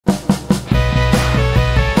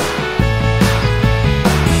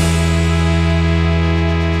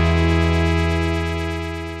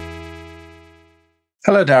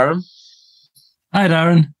Hello, Darren. Hi,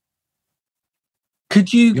 Darren.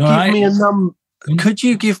 Could you You all give right? me a Could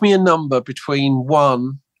you give me a number between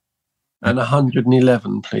 1 and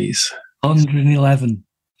 111, please? 111.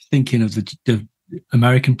 Thinking of the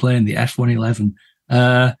American plane, the F-111.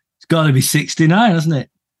 It's got to be 69, hasn't it?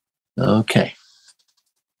 Okay.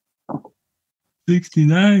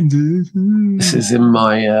 69, dude. This is in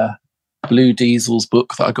my Blue Diesels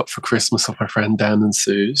book that I got for Christmas off my friend Dan and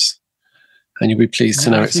Sue's. And you'll be pleased to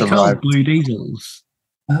know it's arrived. Blue Diesels.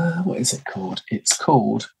 What is it called? It's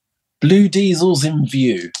called Blue Diesels in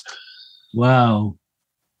View. Wow.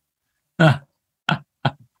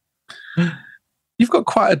 You've got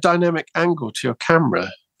quite a dynamic angle to your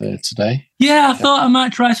camera there today. Yeah, I thought I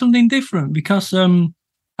might try something different because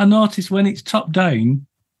I noticed when it's top down,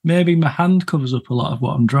 maybe my hand covers up a lot of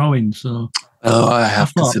what I'm drawing. So I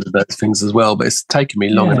have considered those things as well, but it's taken me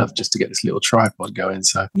long enough just to get this little tripod going.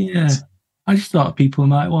 So yeah, I just thought people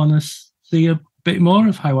might want to see a bit more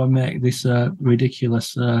of how I make this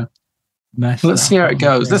ridiculous mess. Let's see how it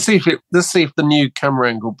goes. Let's see if the new camera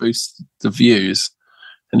angle boosts the views,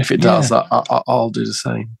 and if it does, I'll do the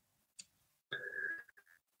same.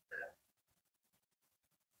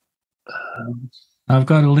 I've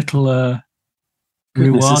got a little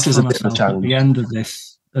reward for myself at the end of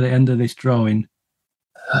this drawing.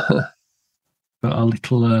 Got a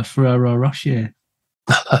little Ferrero Rocher.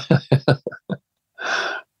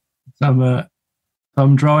 I'm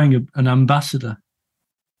drawing an ambassador.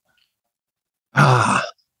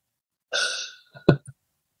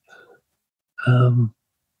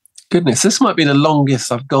 Goodness, this might be the longest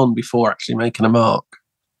I've gone before actually making a mark.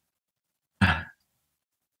 I'll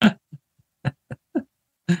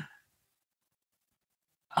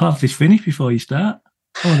have this finished before you start.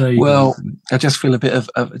 Oh, there you go. I just feel a bit of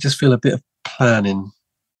planning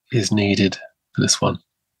is needed for this one.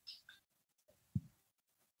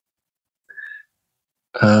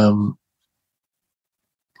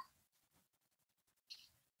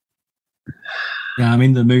 Yeah, I'm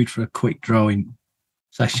in the mood for a quick drawing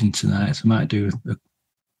session tonight, so I might do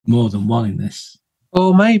more than one in this.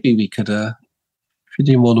 Or maybe we could, if we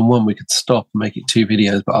do more than one, we could stop and make it 2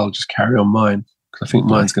 videos, but I'll just carry on mine, because I think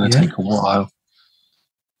mine's going to take a while.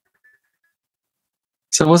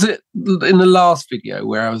 So was it in the last video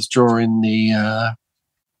where I was drawing the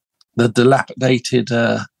dilapidated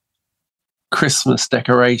Christmas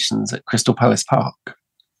decorations at Crystal Palace Park?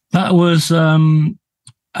 That was,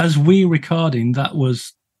 as we recording, that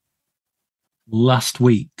was last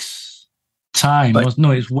week's time.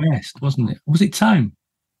 No, it's West, wasn't it? Was it time?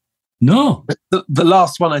 No. The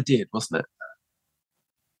last one I did, wasn't it?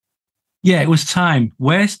 Yeah, it was time.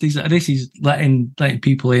 West is letting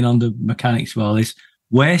people in on the mechanics of all this.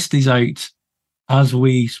 West is out as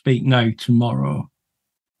we speak now tomorrow.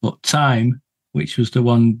 But time, which was the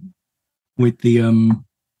one with the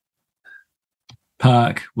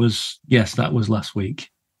park, that was last week.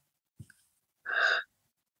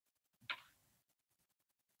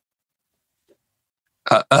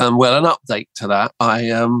 Well, an update to that. I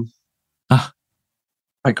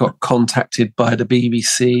got contacted by the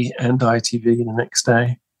BBC and ITV the next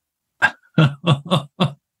day.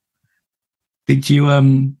 Did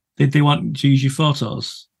they want to use your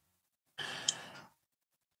photos?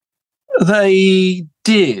 They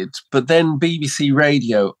did, but then BBC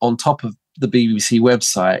Radio, on top of the BBC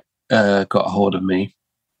website, got a hold of me.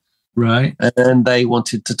 Right. And they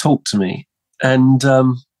wanted to talk to me. And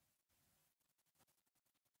to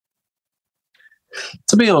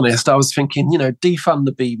be honest, I was thinking, defund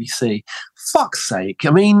the BBC. Fuck's sake.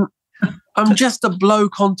 I mean, I'm just a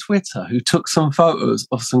bloke on Twitter who took some photos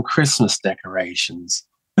of some Christmas decorations.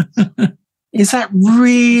 Is that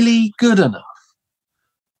really good enough?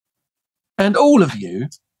 And all of you,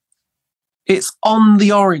 it's on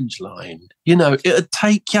the orange line. It'd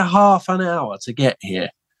take you half an hour to get here.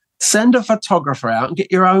 Send a photographer out and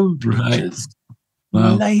get your own pictures. Right.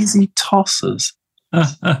 Wow. Lazy tossers.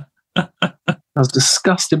 I was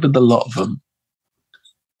disgusted with a lot of them.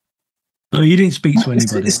 Oh, you didn't speak to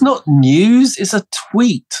anybody? It's not news. It's a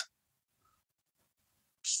tweet.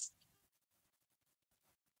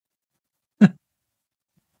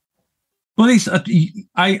 Well,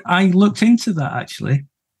 I looked into that actually.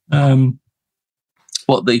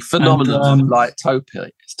 What the phenomenon of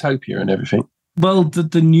Lightopia and everything? Well,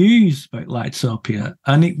 the news about Lightopia,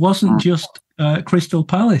 and it wasn't just Crystal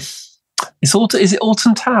Palace. Is it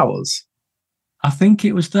Alton Towers? I think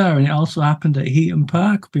it was there, and it also happened at Heaton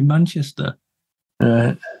Park up in Manchester.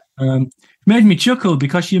 Right. Made me chuckle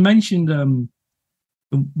because you mentioned the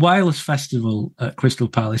Wireless Festival at Crystal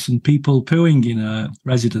Palace and people pooing in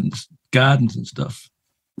residents' gardens and stuff.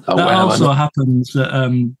 Oh, that well, also happens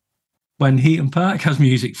when Heaton Park has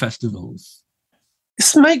music festivals.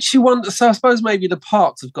 This makes you wonder. So I suppose maybe the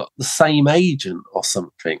parks have got the same agent or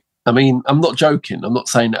something. I mean, I'm not joking. I'm not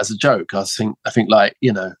saying that as a joke. I think like,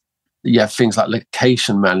 you have things like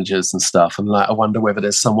location managers and stuff, and like I wonder whether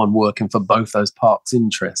there's someone working for both those parks'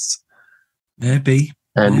 interests. Maybe.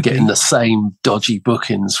 Getting the same dodgy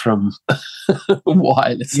bookings from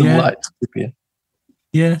Wireless and Lightopia.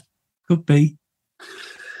 Yeah, could be.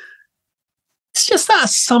 It's just that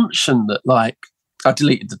assumption that, like, I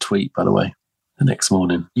deleted the tweet, by the way, the next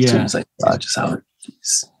morning. Yeah. As soon as I just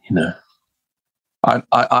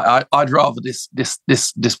I'd rather this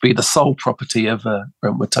be the sole property of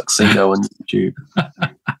Brentwood Tuxedo on YouTube.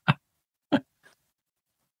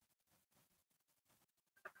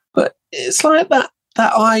 But it's like that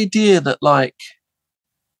idea that, like,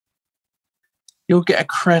 you'll get a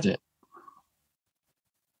credit.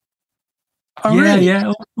 Oh, really?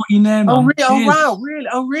 Yeah. What your name? Oh, wow, really?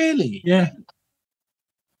 Oh, really? Yeah.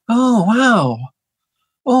 Oh, wow.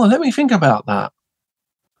 Oh, let me think about that.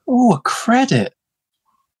 Oh, a credit.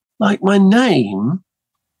 Like my name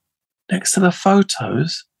next to the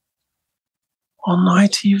photos on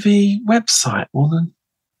ITV website. Well, then,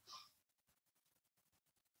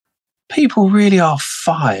 people really are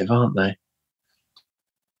 5, aren't they?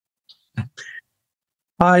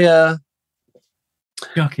 I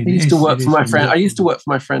used to work for my friend. I used to work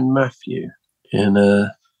for my friend Matthew in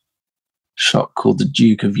a shop called the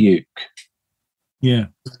Duke of Uke. Yeah,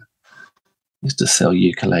 Used to sell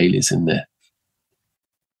ukuleles in there.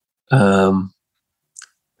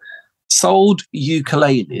 Sold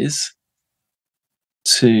ukuleles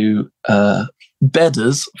to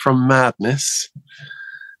bedders from Madness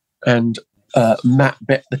and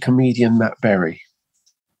the comedian Matt Berry,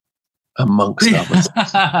 amongst others.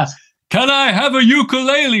 Can I have a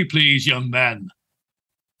ukulele, please, young man?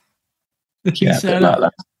 Yeah, a bit like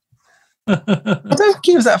that. I don't think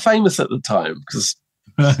he was that famous at the time, because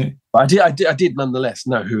I did nonetheless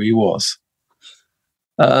know who he was.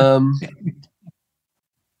 And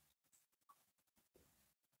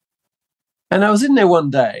I was in there one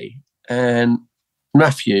day, and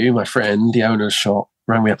Matthew, my friend, the owner of the shop,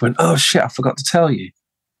 rang me up and went, "Oh shit, I forgot to tell you.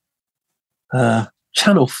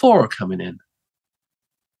 Channel 4 are coming in."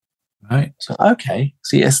 Right. So, okay.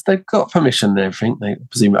 So yes, they've got permission and everything. They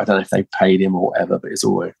presume, I don't know if they paid him or whatever, but it's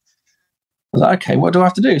all right. I was like, okay, what do I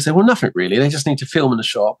have to do? He said, well, nothing really. They just need to film in the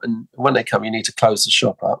shop, and when they come, you need to close the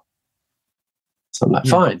shop up. So I'm like,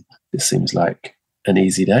 fine. This seems like an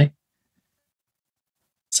easy day.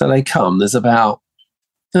 So they come. There's about,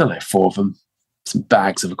 I don't know, 4 of them, some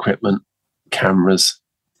bags of equipment, cameras,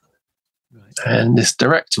 and this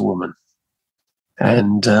director woman.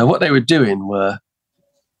 And what they were doing were,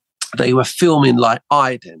 they were filming like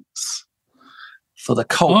idents for the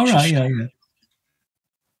culture. Yeah.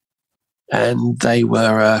 And they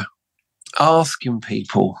were asking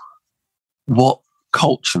people what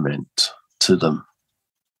culture meant to them.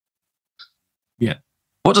 Yeah.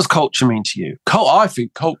 What does culture mean to you? I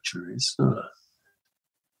think culture is...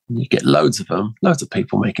 You get loads of them, loads of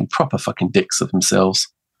people making proper fucking dicks of themselves,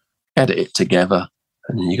 edit it together,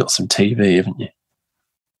 and then you got some TV, haven't you?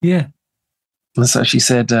 Yeah. And so she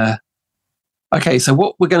said, okay, so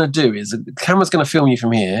what we're going to do is the camera's going to film you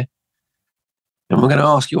from here, and we're going to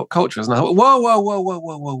ask you what culture is. And I went,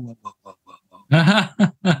 whoa.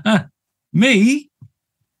 Me?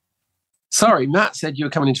 Sorry, Matt said you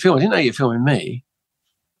were coming in to film. I didn't know you were filming me.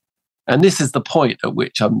 And this is the point at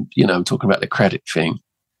which I'm talking about the credit thing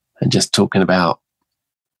and just talking about,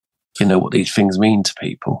 what these things mean to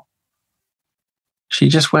people. She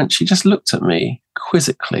just looked at me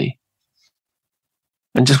quizzically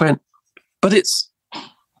and just went, but it's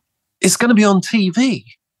going to be on TV.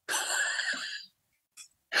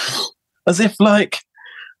 As if, like,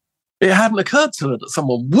 it hadn't occurred to her that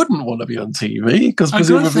someone wouldn't want to be on TV, because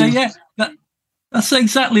presumably... That's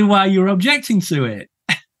exactly why you're objecting to it.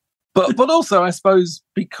 But also, I suppose,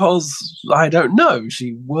 because, I don't know,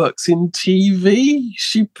 she works in TV,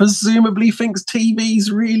 she presumably thinks TV's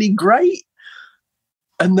really great,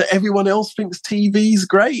 and that everyone else thinks TV's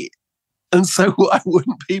great. And so why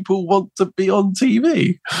wouldn't people want to be on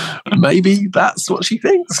TV? Maybe that's what she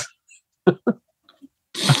thinks.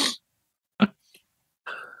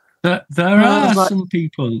 There are some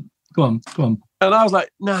people. Go on. And I was like,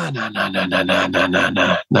 no, I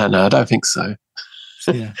don't think so.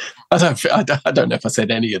 Yeah. I don't know if I said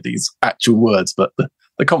any of these actual words, but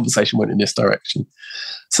the conversation went in this direction.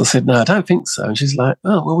 So I said, no, I don't think so. And she's like,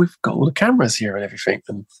 oh, well, we've got all the cameras here and everything.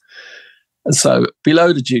 And so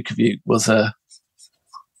below the Duke of Uke was a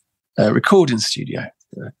recording studio.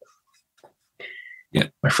 Yeah.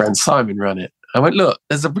 My friend Simon ran it. I went, look,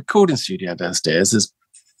 there's a recording studio downstairs. There's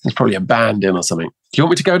probably a band in or something. Do you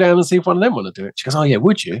want me to go down and see if one of them want to do it? She goes, oh, yeah,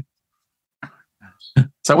 would you?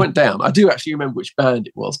 So I went down. I do actually remember which band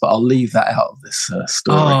it was, but I'll leave that out of this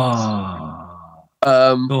story.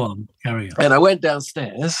 Go on, carry on. And I went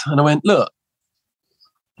downstairs and I went, look,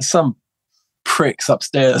 some pricks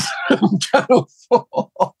upstairs from Channel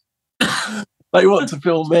 4. They want to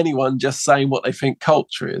film anyone just saying what they think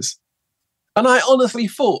culture is. And I honestly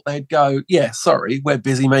thought they'd go, yeah, sorry, we're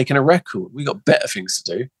busy making a record. We got better things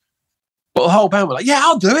to do. But the whole band were like, yeah,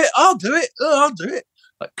 I'll do it.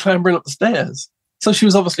 Like clambering up the stairs. So she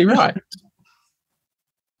was obviously right.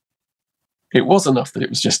 It was enough that it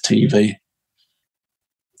was just TV.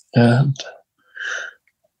 And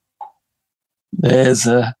there's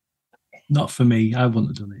a... Not for me. I wouldn't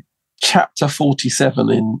have done it. Chapter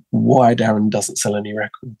 47 in Why Darren Doesn't Sell Any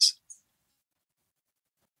Records.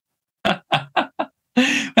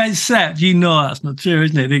 Except, that's not true,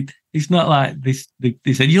 isn't it? It's not like this.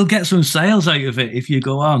 They said, you'll get some sales out of it if you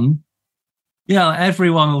go on. Yeah,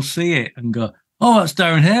 everyone will see it and go, oh, that's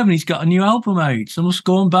Darren Hayman. He's got a new album out, so must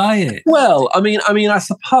go and buy it. Well, I mean, I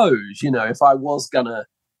suppose, if I was going to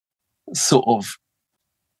sort of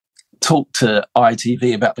talk to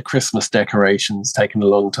ITV about the Christmas decorations taking a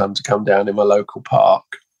long time to come down in my local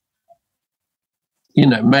park,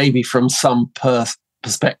 maybe from some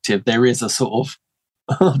perspective, there is a sort of,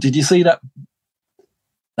 did you see that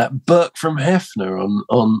Burke from Hefner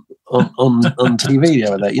on TV the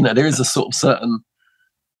other day? There is a sort of certain,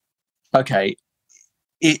 okay,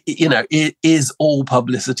 it is all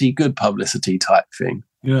publicity good publicity type thing.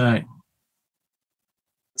 Right.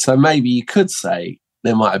 So maybe you could say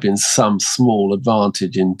there might have been some small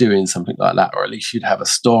advantage in doing something like that, or at least you'd have a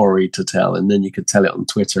story to tell, and then you could tell it on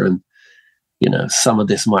Twitter, and some of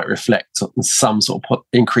this might reflect on some sort of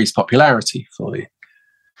increased popularity for you.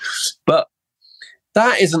 But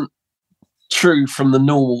that isn't true from the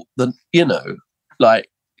normal, like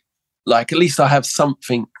at least I have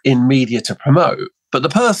something in media to promote. But the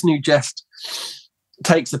person who just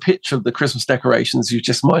takes a picture of the Christmas decorations who's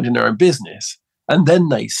just minding their own business, and then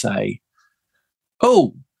they say,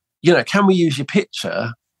 oh, can we use your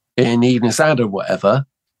picture in Evening Standard or whatever?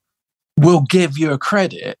 We'll give you a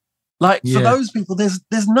credit. Like, for those people, there's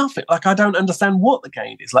nothing. Like, I don't understand what the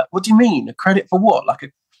gain is. Like, what do you mean? A credit for what? Like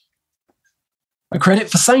a credit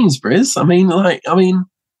for Sainsbury's? I mean...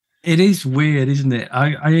 It is weird, isn't it?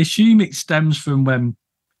 I assume it stems from when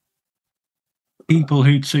people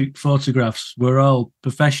who took photographs were all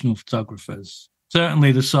professional photographers.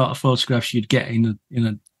 Certainly the sort of photographs you'd get in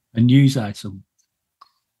a news item.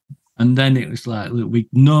 And then it was like, look, we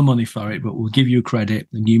no money for it, but we'll give you a credit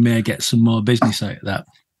and you may get some more business out of that.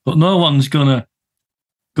 But no one's going to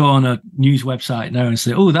go on a news website now and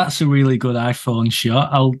say, oh, that's a really good iPhone shot.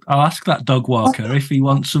 I'll ask that dog walker if he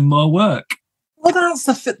wants some more work. Well, that's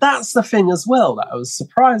the thing as well that I was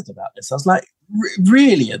surprised about this. I was like,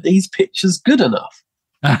 really, are these pictures good enough?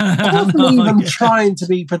 I wasn't even trying to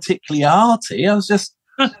be particularly arty. I just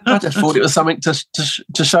thought it was something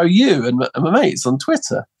to show you and my mates on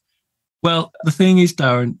Twitter. Well, the thing is,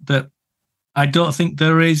 Darren, that I don't think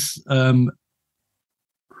there is a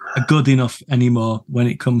good enough anymore when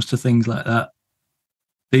it comes to things like that.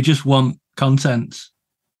 They just want content.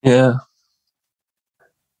 Yeah.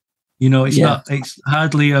 It's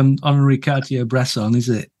hardly an honorary Cartier-Bresson, is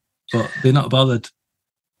it? But they're not bothered.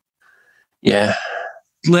 Yeah.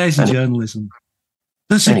 Lazy journalism.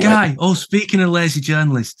 There's a guy. Oh, speaking of lazy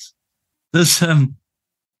journalists, there's a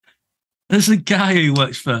guy who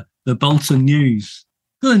works for the Bolton News.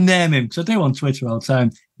 I'm going to name him because I do on Twitter all the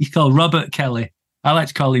time. He's called Robert Kelly. I like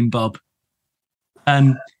to call him Bob.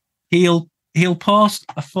 And he'll post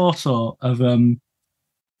a photo of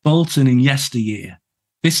Bolton in yesteryear.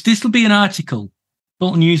 This will be an article.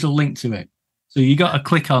 Bolton News will link to it. So you got to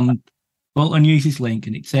click on Bolton News's link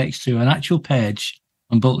and it takes to an actual page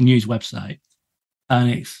on Bolton News website.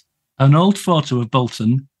 And it's an old photo of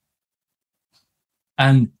Bolton.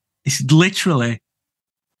 And it's literally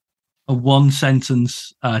a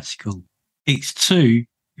one-sentence article. It's two,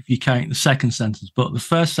 if you count the second sentence. But the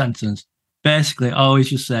first sentence basically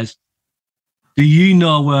always just says, do you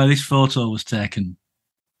know where this photo was taken?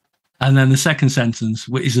 And then the second sentence,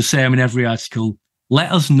 which is the same in every article,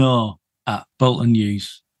 let us know at Bolton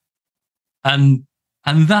News. And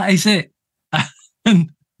that is it. and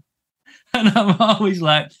I'm always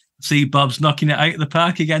like, see, Bob's knocking it out of the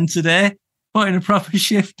park again today, putting a proper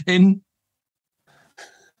shift in.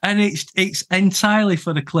 And it's entirely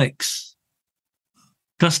for the clicks.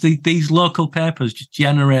 Because these local papers just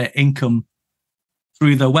generate income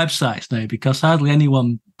through their websites now, because hardly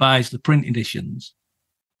anyone buys the print editions.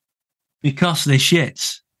 because they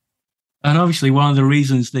shit. And obviously one of the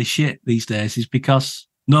reasons they shit these days is because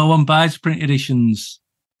no one buys print editions.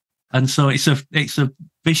 And so it's a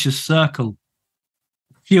vicious circle.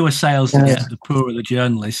 Fewer sales to get, the poorer the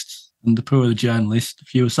journalists, and the poorer the journalists, the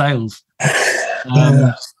fewer sales.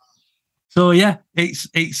 So yeah,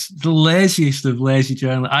 it's the laziest of lazy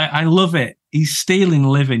journalists. I love it. He's stealing a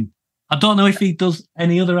living. I don't know if he does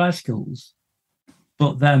any other articles,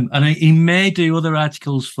 but them, and he may do other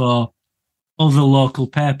articles for other local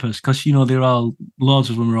papers because they're all, loads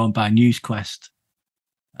of them are owned by NewsQuest.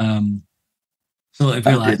 So it'd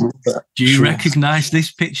be like, do you recognise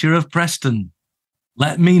this picture of Preston?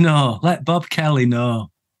 Let me know. Let Bob Kelly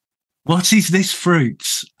know. What is this fruit?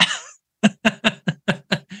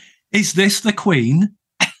 Is this the Queen?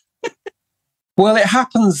 Well,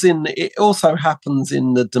 it also happens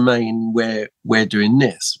in the domain where we're doing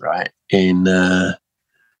this, right? In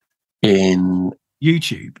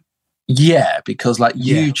YouTube. Yeah, because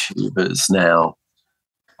YouTubers now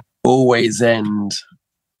always end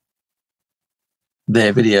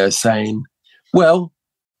their videos saying, well,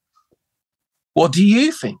 what do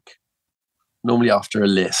you think? Normally after a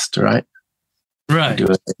list, right? Right.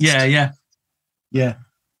 Yeah.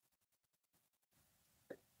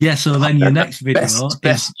 Yeah, so then your next video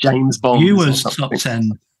best James Bond viewers top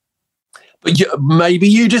 10. But maybe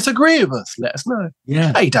you disagree with us. Let us know.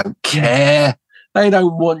 Yeah. They don't care. Yeah. They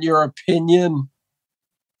don't want your opinion.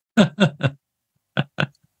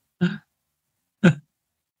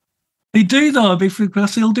 They do, though,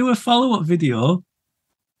 because they'll do a follow-up video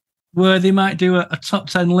where they might do a top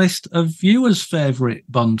 10 list of viewers' favourite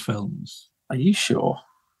Bond films. Are you sure?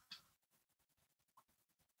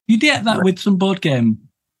 You get that with some board game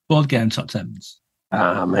top 10s.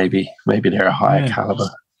 Maybe they're a higher caliber.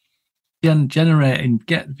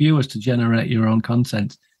 Get viewers to generate your own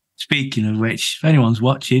content. Speaking of which, if anyone's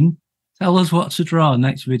watching, tell us what to draw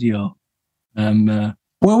next video.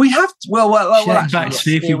 Well, we have to, well, check back to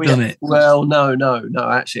see if you've done it. Well, no.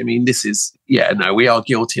 Actually, I mean, this is we are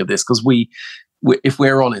guilty of this because we, if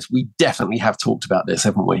we're honest, we definitely have talked about this,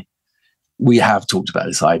 haven't we? We have talked about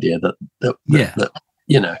this idea that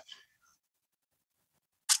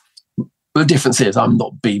the difference is I'm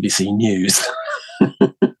not BBC News.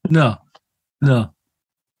 No.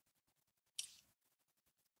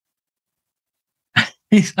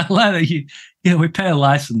 I like that we pay a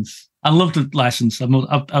license. I love the license. I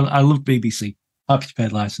love BBC. Happy to pay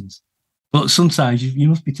the license. But sometimes you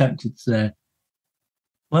must be tempted to say,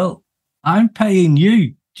 well, I'm paying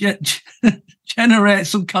you. Generate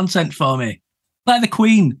some content for me. Like the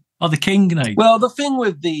Queen or the King now. Well, the thing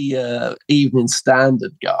with the Evening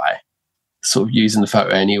Standard guy sort of using the photo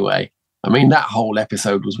anyway, I mean, that whole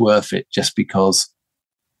episode was worth it just because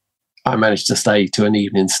I managed to say to an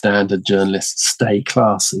Evening Standard journalist, stay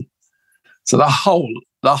classy. So the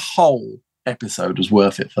whole episode was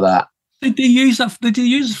worth it for that. Did they use that? Did you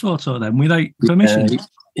use the photo then without permission?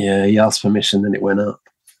 Yeah, he asked permission, then it went up.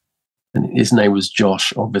 And his name was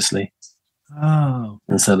Josh, obviously. Oh.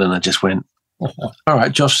 And so then I just went, all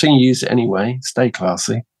right, Josh, so you use it anyway. Stay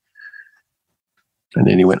classy. And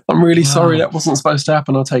then he went, I'm really sorry, that wasn't supposed to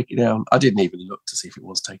happen. I'll take it down. I didn't even look to see if it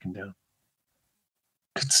was taken down.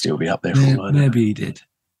 Could still be up there for a while. Maybe he did.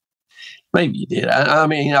 Maybe he did. I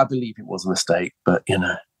mean, I believe it was a mistake, but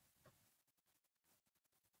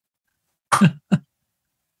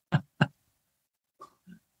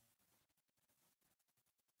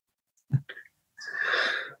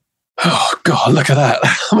Oh, God, look at that.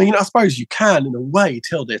 I mean, I suppose you can, in a way,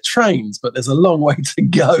 tell they're trains, but there's a long way to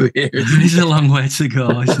go here. There is a long way to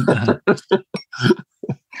go, isn't there?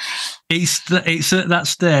 It's at that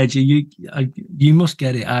stage, you must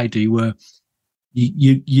get it, I do, where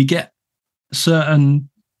you get certain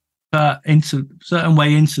way into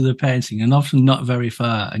the painting and often not very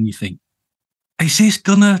far, and you think,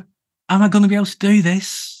 am I gonna be able to do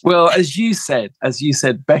this? Well, as you said,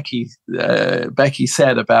 Becky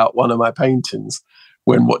said about one of my paintings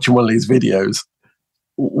when watching one of these videos,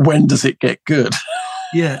 when does it get good?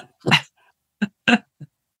 Yeah.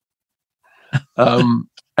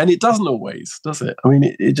 And it doesn't always, does it? I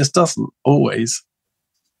mean, it just doesn't always.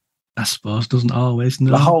 I suppose doesn't always.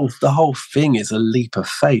 No. The whole thing is a leap of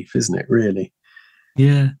faith, isn't it? Really.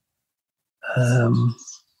 Yeah.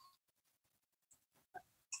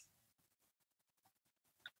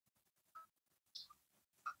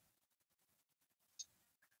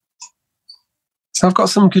 So I've got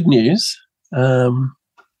some good news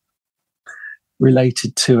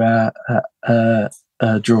related to our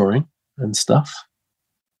drawing and stuff.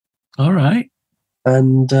 All right.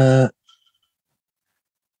 And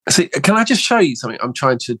see, can I just show you something I'm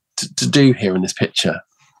trying to do here in this picture?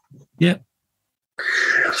 Yeah.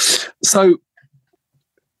 So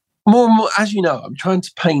more and more, as you know, I'm trying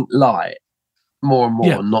to paint light more and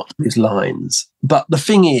more, and not use lines. But the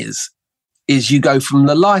thing is you go from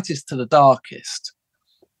the lightest to the darkest.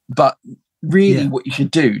 But really what you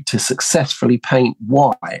should do to successfully paint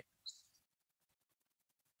white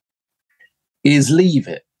is leave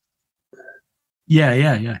it.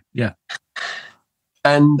 Yeah.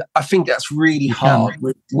 And I think that's really hard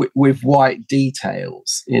with white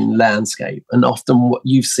details in landscape. And often what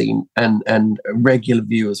you've seen and regular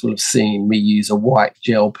viewers will have seen me use a white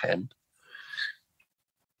gel pen.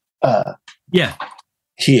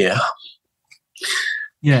 Here.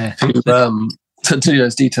 Yeah. To do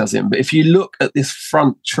those details in. But if you look at this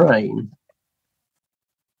front train,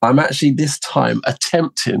 I'm actually this time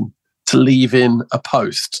attempting to leave in a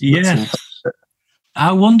post. Yeah.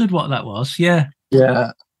 I wondered what that was. Yeah.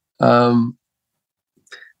 Yeah.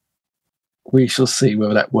 We shall see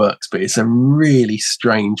whether that works, but it's a really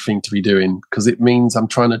strange thing to be doing because it means I'm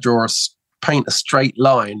trying to paint a straight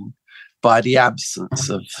line by the absence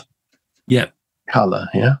of colour.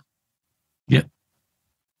 Yeah. Yep.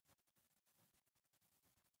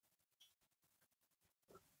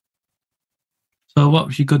 So what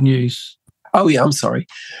was your good news? Oh, yeah, I'm sorry.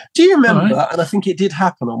 Do you remember, and I think it did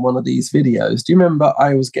happen on one of these videos, do you remember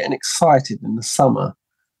I was getting excited in the summer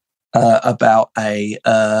about a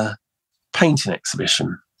painting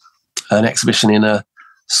exhibition, an exhibition in a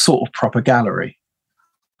sort of proper gallery?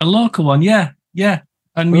 A local one, yeah.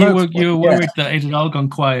 And you were worried that it had all gone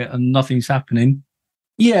quiet and nothing's happening.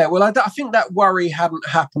 Yeah, well, I think that worry hadn't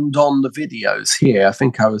happened on the videos here. I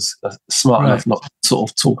think I was smart enough not to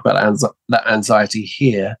sort of talk about that anxiety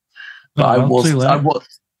here. But I was.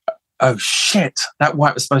 Oh shit! That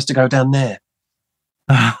white was supposed to go down there.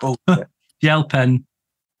 Gel pen.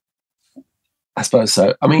 I suppose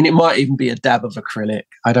so. I mean, it might even be a dab of acrylic.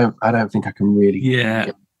 I don't think I can really.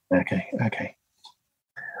 Yeah. Okay.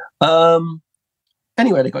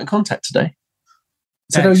 Anyway, they got in contact today.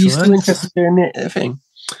 So are you still interested in the thing?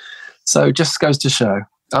 So just goes to show.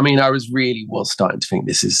 I mean, I was starting to think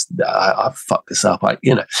this is, I fucked this up.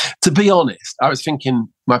 To be honest, I was thinking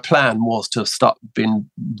my plan was to start being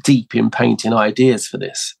deep in painting ideas for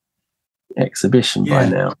this exhibition by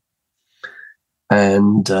now.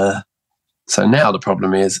 And so now the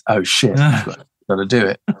problem is, oh shit, I've got to do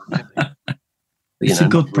it. It's a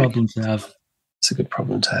good problem to have. It's a good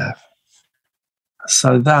problem to have.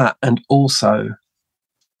 So that, and also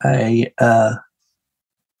an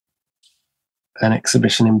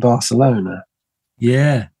exhibition in Barcelona.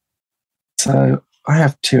 Yeah. So I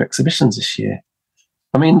have 2 exhibitions this year.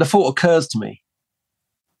 I mean, the thought occurs to me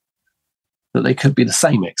that they could be the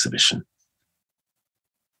same exhibition.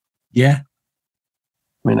 Yeah.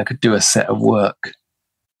 I mean, I could do a set of work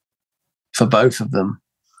for both of them.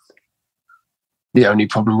 The only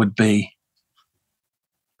problem would be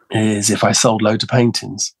is if I sold loads of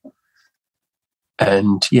paintings.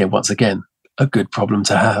 And once again, a good problem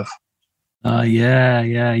to have.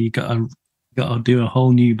 Yeah. You got to do a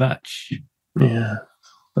whole new batch. Yeah,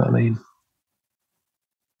 I mean,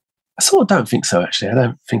 I sort of don't think so. Actually, I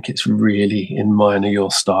don't think it's really in mine or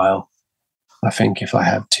your style. I think if I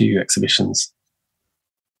have 2 exhibitions,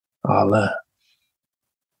 I'll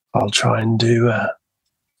try and do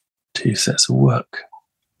 2 sets of work.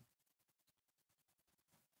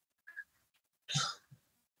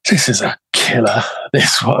 This is a killer.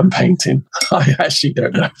 This is what I'm painting. I actually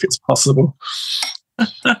don't know if it's possible.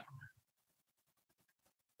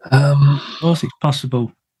 Of course it's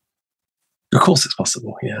possible. Of course it's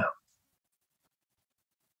possible, yeah.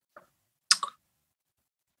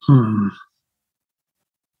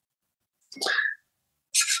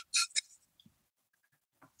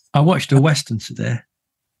 I watched a Western today.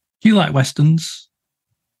 Do you like Westerns?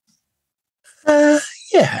 Yeah,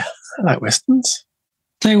 I like Westerns.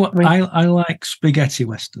 Tell you what, I like spaghetti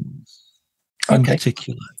Westerns in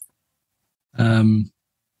particular.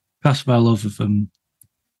 Because of our love of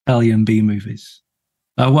Italian B movies.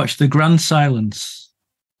 I watched The Grand Silence,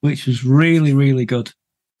 which was really, really good.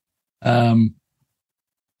 And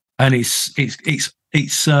it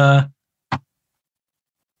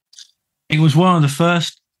was one of the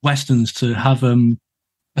first Westerns to have a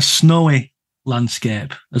snowy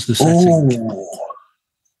landscape as the setting. Ooh.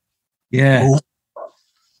 Yeah. Ooh.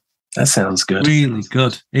 That sounds good. Really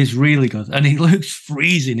good. It's really good. And it looks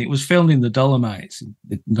freezing. It was filmed in the Dolomites in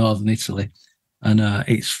northern Italy. And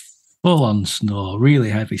it's full on snow, really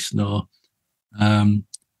heavy snow. There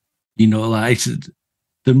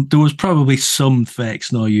was probably some fake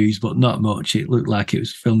snow used, but not much. It looked like it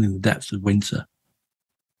was filmed in the depths of winter.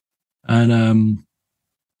 And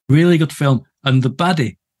really good film. And the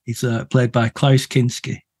baddie He's played by Klaus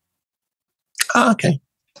Kinski. Oh, okay.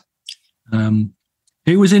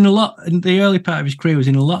 He was in the early part of his career, was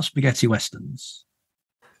in a lot of spaghetti westerns.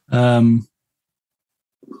 A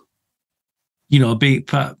big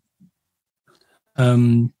part.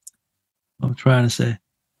 I'm trying to say,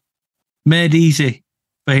 made easy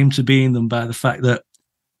for him to be in them by the fact that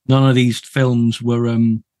none of these films were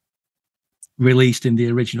released in the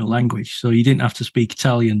original language, so you didn't have to speak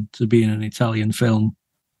Italian to be in an Italian film.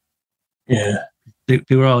 Yeah,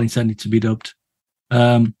 they were all intended to be dubbed.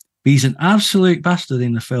 He's an absolute bastard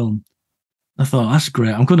in the film. I thought, that's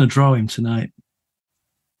great. I'm going to draw him tonight.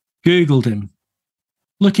 Googled him,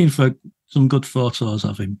 looking for some good photos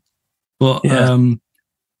of him. But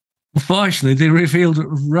unfortunately, they revealed a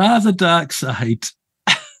rather dark side.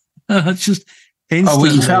 Just instantly.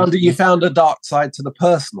 Oh, you found a dark side to the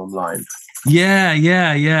person online. Yeah.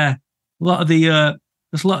 A lot of the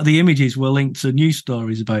images were linked to news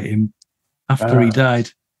stories about him after he died,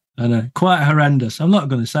 and quite horrendous. I'm not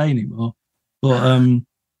going to say anymore, but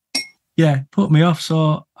put me off.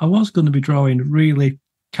 So I was going to be drawing really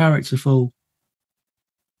characterful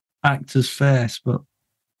actor's face, but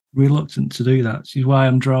reluctant to do that. Which is why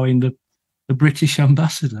I'm drawing the British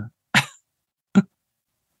ambassador.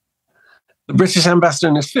 The British ambassador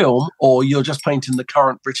in this film, or you're just painting the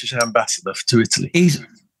current British ambassador to Italy?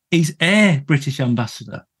 He's a British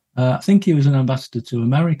ambassador. I think he was an ambassador to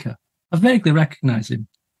America. I vaguely recognise him.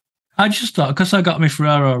 I just thought, because I got my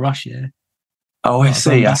Ferrero Rocher. Oh, I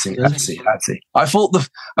see. I thought the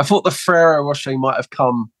Ferrero Rocher might have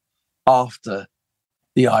come after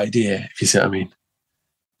the idea, if you see what I mean.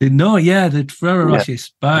 No, yeah, the Ferrero Rocher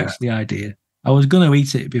sparks the idea. I was going to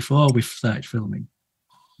eat it before we started filming.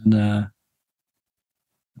 And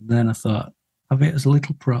then I thought, have it as a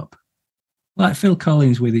little prop. Like Phil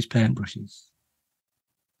Collins with his paintbrushes.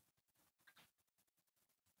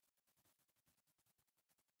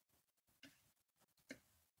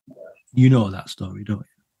 You know that story, don't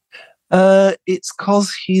you? It's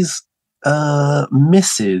because his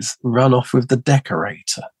missus run off with the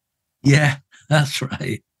decorator. Yeah, that's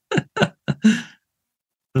right.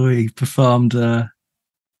 So he performed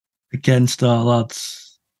against all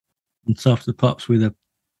odds on Top of the Pops with a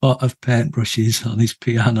pot of paintbrushes on his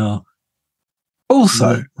piano.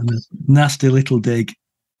 Also, and a nasty little dig.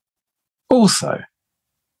 Also,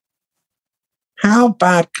 how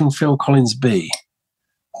bad can Phil Collins be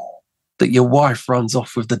that your wife runs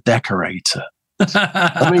off with the decorator?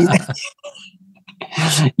 I mean,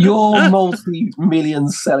 you're a multi-million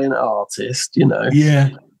selling artist, you know. Yeah.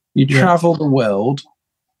 You travel the world.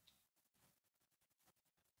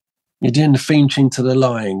 You're doing the theme tune to The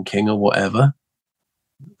Lion King or whatever.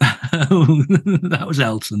 That was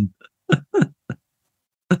Elton.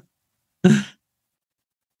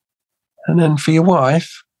 And then for your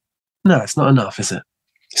wife, no, it's not enough, is it?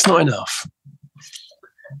 It's not enough.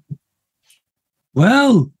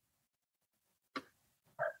 Well,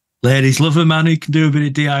 ladies love a man who can do a bit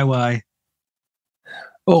of DIY.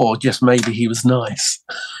 Or just maybe he was nice.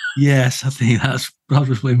 Yes, I think that's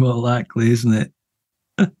probably more likely, isn't it?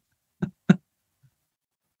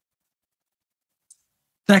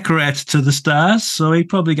 Decorator to the stars, so he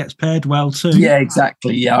probably gets paid well too. Yeah,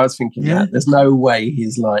 exactly. Yeah, I was thinking that. There's no way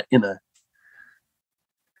he's like,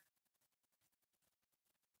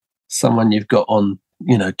 someone you've got on,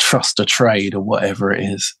 trust a trade or whatever it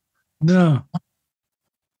is. No.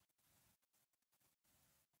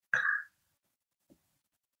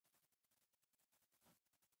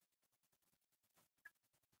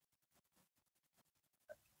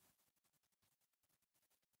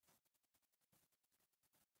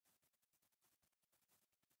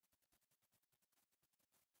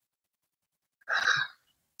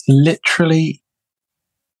 Literally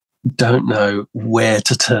don't know where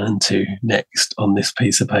to turn to next on this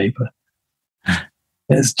piece of paper.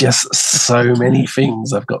 There's just so many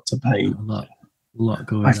things I've got to paint. A lot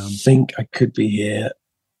going on. I think I could be here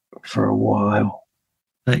for a while.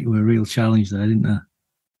 That were a real challenge there, didn't they?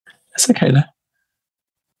 It's okay though.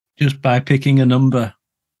 Just by picking a number.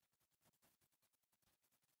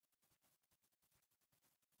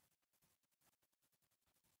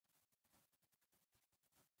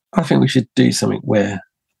 I think we should do something where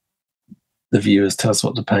the viewers tell us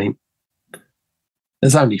what to paint.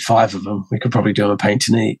 There's only 5 of them. We could probably do them a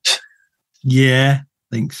painting each. Yeah, I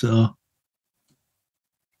think so.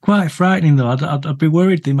 Quite frightening though. I'd be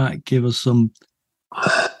worried they might give us some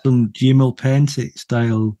Jim will paint it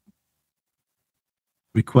style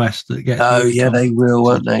request that gets. Oh yeah, they will,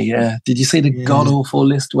 won't they? Yeah. Did you see the god awful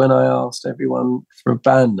list when I asked everyone for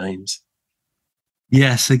band names?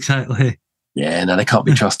 Yes, exactly. Yeah, no, they can't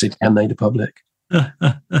be trusted, can they, the public?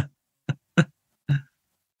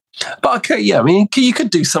 But okay, yeah, I mean, you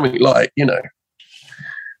could do something like, if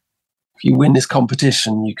you win this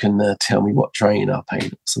competition, you can tell me what train I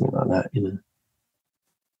paid, or something like that,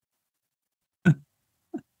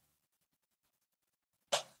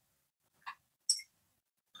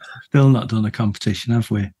 Still not done a competition,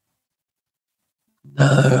 have we?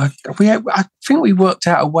 No, I think we worked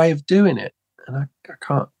out a way of doing it, and I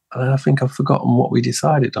can't. I think I've forgotten what we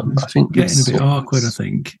decided on. But I think getting a bit awkward. I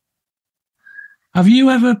think. Have you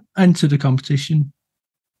ever entered a competition?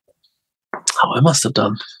 Oh, I must have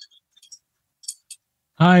done.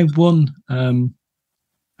 I won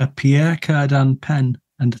a Pierre Cardin pen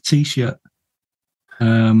and a T-shirt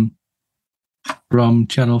from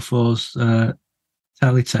Channel 4's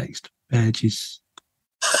Teletext pages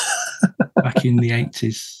back in the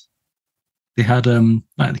 80s. They had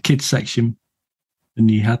like the kids section, and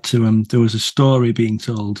you had to there was a story being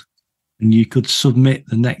told, and you could submit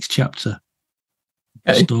the next chapter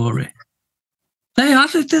story.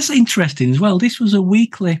 That's interesting as well. This was a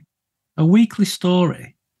weekly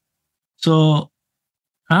story, so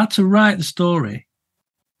I had to write the story.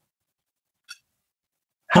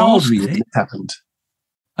 How old were you when it happened?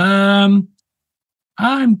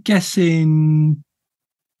 I'm guessing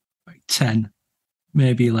like 10,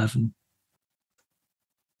 maybe 11.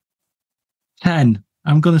 10.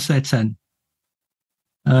 I'm going to say 10.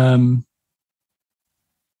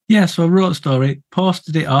 Yeah, so I wrote a story,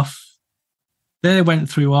 posted it off. They went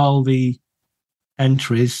through all the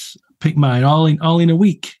entries, picked mine all in a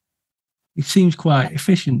week. It seems quite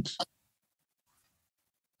efficient.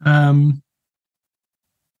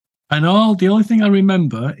 And the only thing I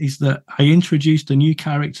remember is that I introduced a new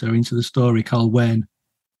character into the story called Wayne,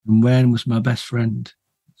 and Wayne was my best friend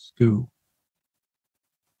at school.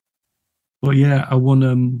 But yeah, I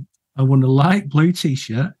won a light blue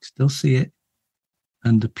T-shirt, still see it,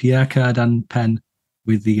 and a Pierre Cardin pen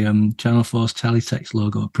with the Channel 4's Teletext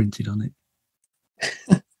logo printed on it.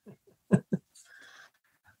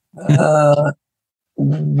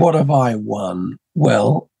 What have I won?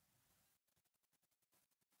 Well,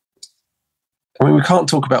 I mean, we can't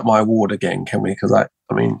talk about my award again, can we? Because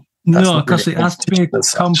no, because it has to be a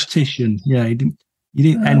competition. Yeah, you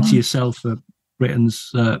didn't enter yourself for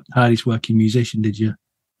Britain's hardest working musician, did you?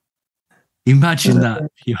 Imagine that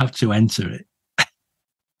you have to enter it.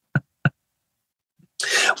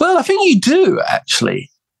 Well, I think you do actually,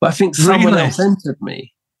 but I think someone else entered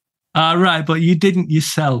me. Right, but you didn't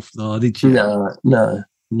yourself, though, did you? No.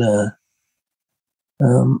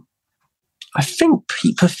 I think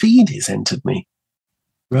Pete Perfides entered me.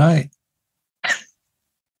 Right.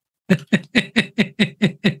 Sorry,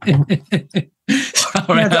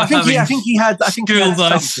 I think he had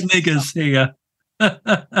sniggers here.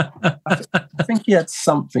 I think he had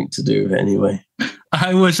something to do with it anyway.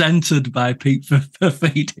 I was entered by Pete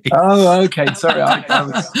Perfides. Oh, okay. Sorry,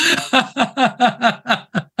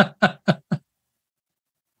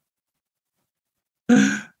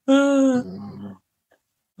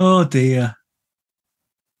 Oh dear.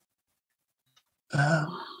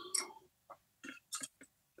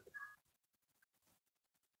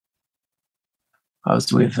 I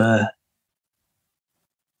was with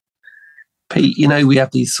Pete. We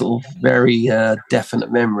have these sort of very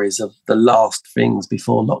definite memories of the last things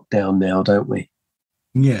before lockdown now, don't we?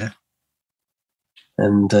 Yeah.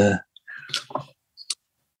 And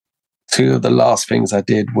two of the last things I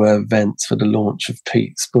did were events for the launch of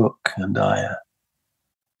Pete's book, and I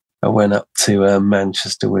went up to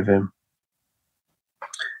Manchester with him.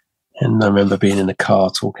 And I remember being in a car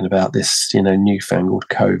talking about this, newfangled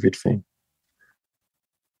COVID thing.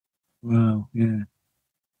 Wow, yeah.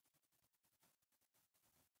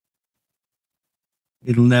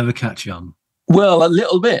 It'll never catch on. Well, a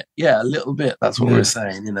little bit. Yeah, a little bit. That's what we're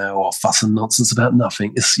saying, or fuss and nonsense about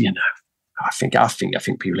nothing. It's, I think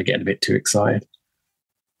people are getting a bit too excited.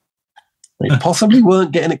 They possibly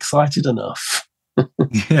weren't getting excited enough.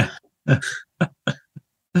 Yeah.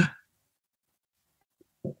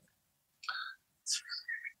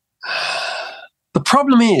 The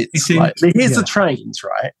problem is, here's the trains,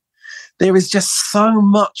 right? There is just so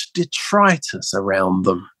much detritus around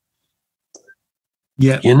them.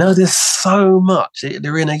 Yeah. There's so much.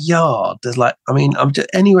 They're in a yard. There's I'm just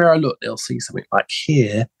anywhere I look, they'll see something. Like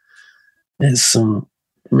here, there's some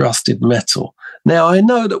rusted metal. Now, I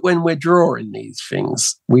know that when we're drawing these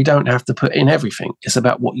things, we don't have to put in everything. It's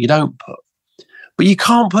about what you don't put. But you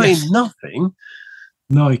can't put in nothing.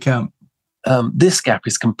 No, you can't. This gap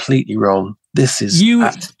is completely wrong. This is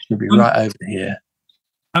should be right over here.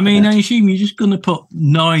 I mean, I assume you're just going to put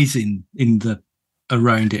noise in the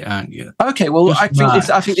around it, aren't you? Okay, well, I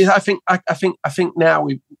think now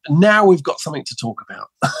we've got something to talk about.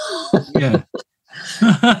 Yeah.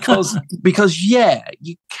 because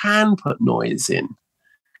you can put noise in.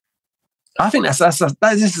 I think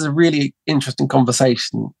this is a really interesting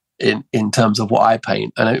conversation in terms of what I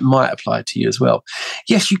paint, and it might apply to you as well.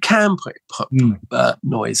 Yes, you can put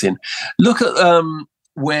noise in. Look at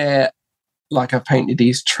where, like, I've painted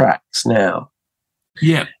these tracks now.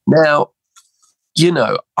 Yeah. Now,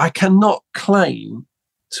 I cannot claim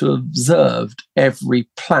to have observed every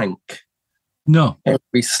plank,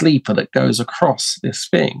 every sleeper that goes across this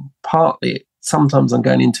thing. Partly, sometimes I'm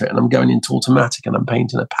going into it and I'm going into automatic and I'm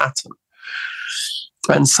painting a pattern.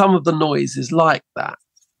 And some of the noise is like that.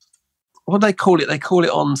 What do they call it? They call it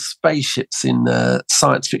on spaceships in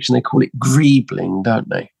science fiction. They call it greebling, don't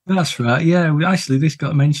they? That's right. Yeah, actually, this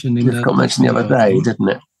got mentioned the other day, didn't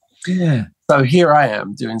it? Yeah. So here I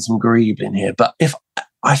am doing some greebling here. But if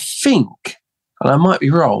I think, and I might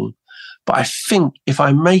be wrong, but I think if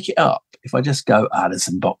I make it up, if I just go, there's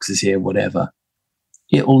some boxes here, whatever,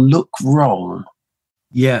 it'll look wrong.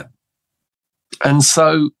 Yeah. And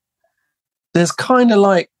so there's kind of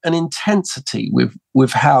like an intensity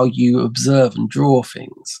with how you observe and draw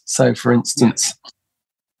things. So, for instance,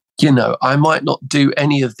 I might not do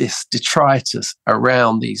any of this detritus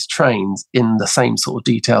around these trains in the same sort of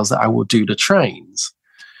details that I will do the trains.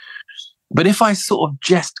 But if I sort of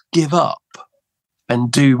just give up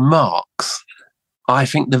and do marks, I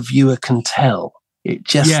think the viewer can tell. It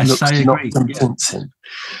just looks not convincing.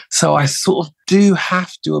 So I sort of do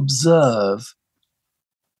have to observe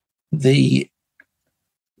the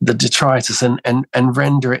detritus and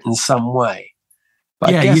render it in some way.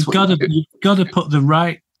 But you've got to put the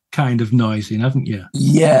right kind of noise in, haven't you?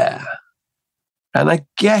 Yeah. And I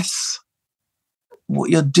guess what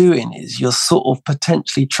you're doing is you're sort of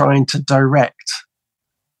potentially trying to direct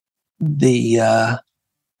the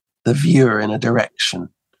viewer in a direction.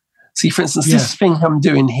 See, for instance, this thing I'm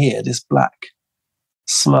doing here, this black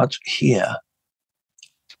smudge here,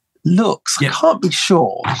 looks, I can't be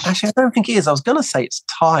sure. Actually, I don't think it is. I was going to say it's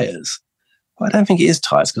tyres, but I don't think it is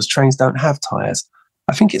tyres because trains don't have tyres.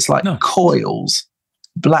 I think it's like coils,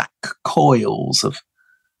 black coils of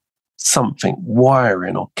something,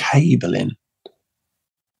 wiring or cabling.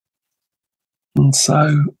 And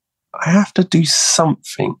so I have to do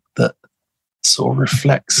something that sort of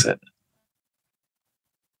reflects it.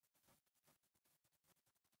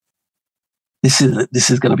 This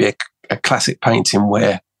is going to be a classic painting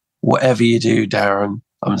where whatever you do, Darren,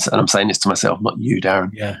 and I'm saying this to myself, not you,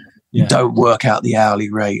 Darren. Yeah. Don't work out the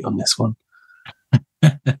hourly rate on this one.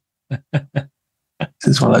 This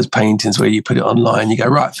is one of those paintings where you put it online, you go,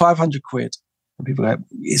 right, 500 quid. And people go,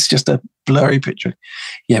 it's just a blurry picture.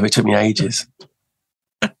 Yeah, but it took me ages.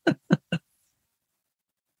 Well,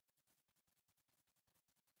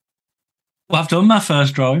 I've done my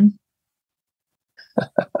first drawing.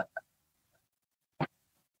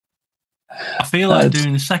 I feel like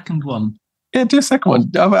doing a second one. Yeah, do a second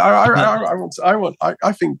one.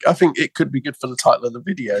 I think it could be good for the title of the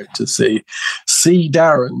video to see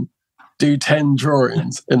Darren do 10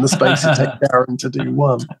 drawings in the space it takes Darren to do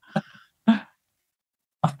one. I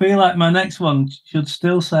feel like my next one should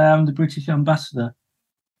still say I'm the British ambassador,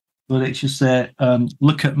 but it should say,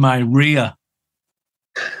 look at my rear.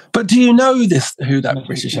 But do you know who that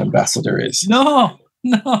British ambassador is? No.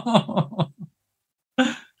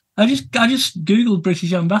 I just Googled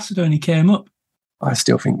British ambassador and he came up. I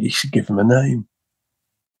still think you should give him a name.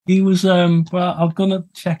 He was, well, I'm going to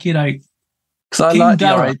check it out. Because I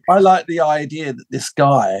like the idea that this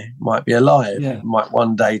guy might be alive. Yeah. Might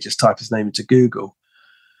one day just type his name into Google.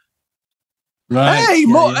 Right. Hey,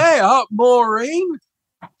 hey up, Maureen.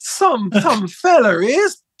 Some fella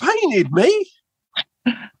is painted me.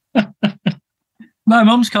 My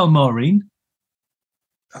mum's called Maureen.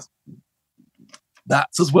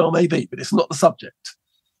 That's as well maybe, but it's not the subject.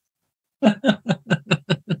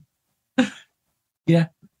 Yeah.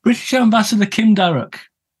 British Ambassador Kim Darroch.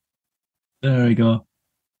 There we go.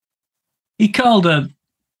 He called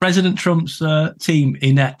President Trump's team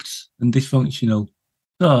inept and dysfunctional.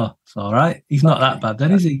 So it's all right. He's not that bad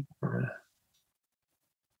then, is he?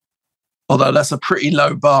 Although that's a pretty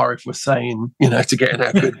low bar if we're saying, to get in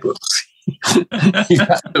our good books, you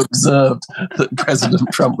have to observe that President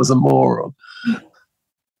Trump was a moron.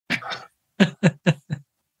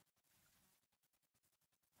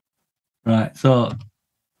 Right, so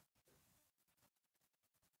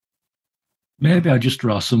maybe I'll just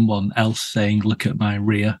draw someone else saying, look at my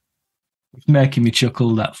rear. It's making me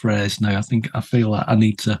chuckle, that phrase now. I feel like I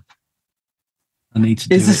need to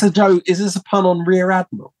Is this a joke? Is this a pun on Rear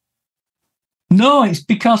Admiral? No, it's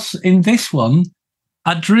because in this one,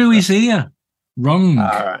 I drew his ear wrong. All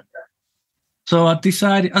right. So I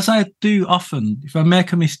decided, as I do often, if I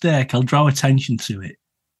make a mistake, I'll draw attention to it.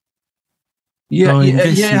 Yeah,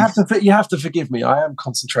 you have to forgive me. I am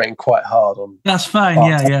concentrating quite hard on. That's fine.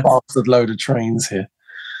 Yeah. Bastard load of trains here.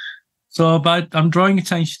 So I'm drawing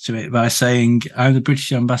attention to it by saying, "I'm the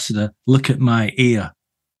British ambassador. Look at my ear."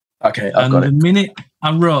 Okay, I've got it. And the minute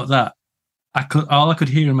I wrote that, all I could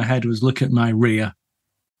hear in my head was, "Look at my rear."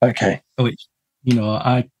 Okay. Which,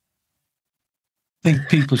 I think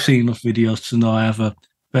people see enough videos to know I have a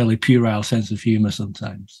fairly puerile sense of humour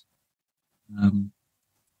sometimes.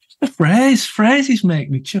 Just the phrases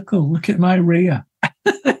make me chuckle. Look at my rear.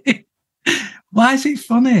 Why is it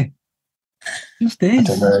funny? It just is. I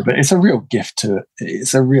don't know, but it's a real gift to it.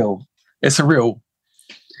 It's a real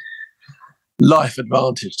life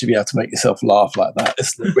advantage to be able to make yourself laugh like that,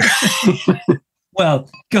 isn't it? Well,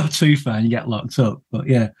 go too far and you get locked up. But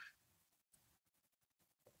yeah.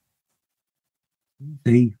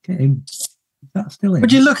 See, get him. Is that still in?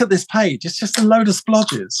 Would you look at this page? It's just a load of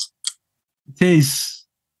splodges. It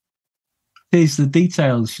is. The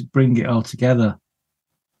details should bring it all together.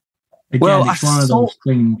 Again, it's one of those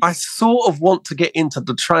things. I sort of want to get into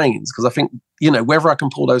the trains because I think, whether I can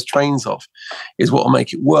pull those trains off is what will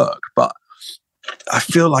make it work. But I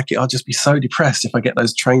feel like I'll just be so depressed if I get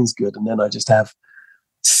those trains good and then I just have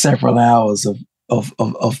several hours of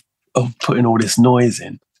putting all this noise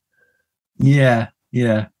in. Yeah.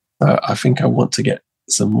 I think I want to get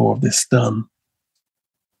some more of this done.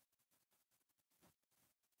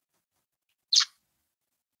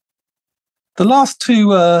 The last two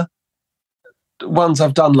ones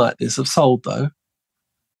I've done like this have sold, though.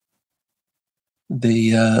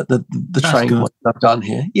 The train ones I've done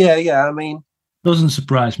here. Yeah. I mean, doesn't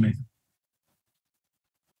surprise me.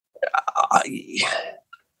 I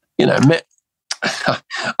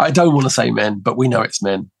don't want to say men, but we know it's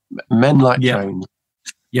men. Men like trains.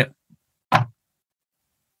 Yep.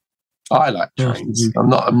 I like trains. I'm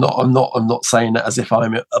not saying that as if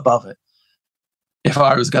I'm above it. If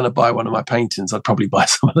I was going to buy one of my paintings, I'd probably buy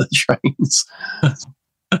some of the trains.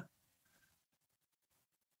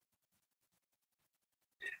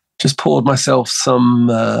 Just poured myself some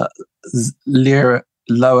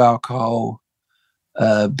low alcohol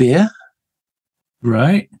beer.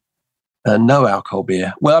 Right. No alcohol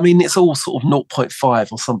beer. Well, I mean, it's all sort of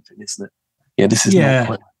 0.5 or something, isn't it? Yeah, this is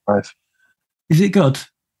 0.5. Is it good?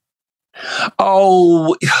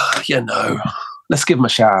 Oh, let's give them a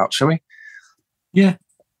shout out, shall we? Yeah.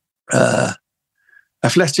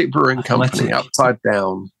 Athletic Brewing Company, Upside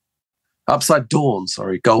Dawn,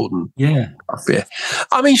 golden. Yeah. Beer.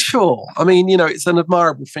 I mean, sure. I mean, it's an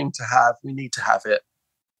admirable thing to have. We need to have it.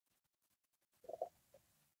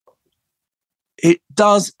 It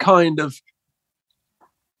does kind of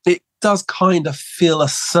fill a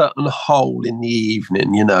certain hole in the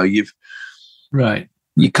evening. Right.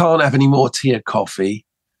 You can't have any more tea or coffee.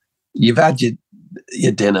 You've had your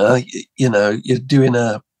dinner. You're doing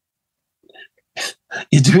your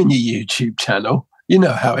YouTube channel. You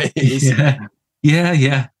know how it is.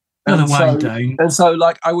 Yeah. Gotta wind down. And so,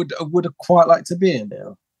 I would have quite liked a beer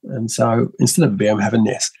now. And so, instead of a beer, I'm having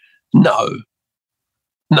this. No,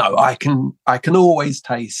 I can always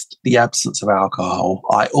taste the absence of alcohol.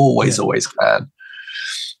 I always can.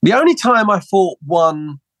 The only time I thought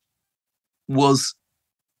one was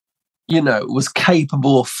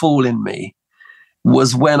capable of fooling me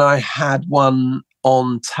was when I had one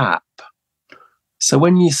on tap. So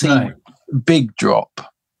when you see Big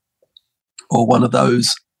Drop or one of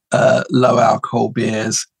those low alcohol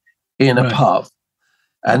beers in a pub,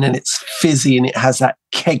 and then it's fizzy and it has that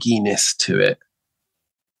kegginess to it,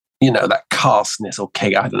 that caskness or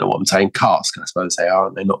keg. I don't know what I'm saying. Cask, I suppose they are,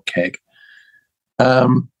 aren't they? Not keg.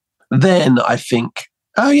 Then I think,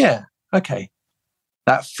 oh yeah, okay.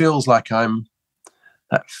 That feels like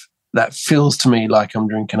that feels to me like I'm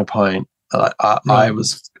drinking a pint. I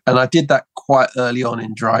was, and I did that quite early on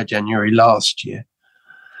in dry January last year.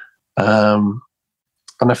 And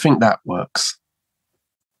I think that works.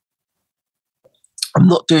 I'm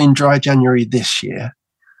not doing dry January this year.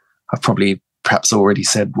 I've probably perhaps already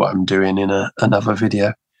said what I'm doing in another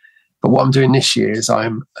video. But what I'm doing this year is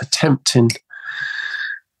I'm attempting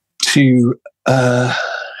to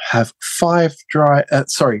have 10 dry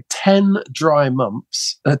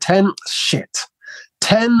months, 10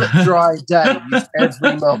 dry days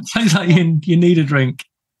every month. Sounds like you need a drink.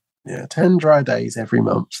 Yeah, 10 dry days every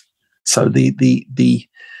month. So the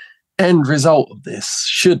end result of this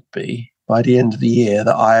should be, by the end of the year,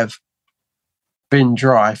 that I've been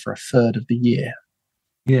dry for a third of the year.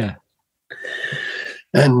 Yeah.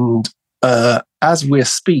 And as we're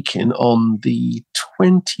speaking on the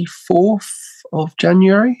 24th of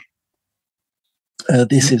January,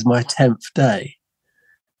 this is my 10th day.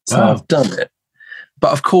 So Wow. I've done it.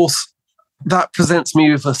 But of course, that presents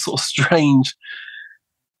me with a sort of strange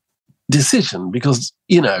decision because,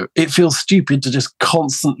 it feels stupid to just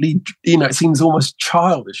constantly, it seems almost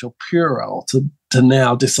childish or puerile to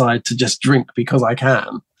now decide to just drink because I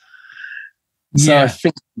can. So I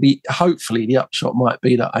think hopefully the upshot might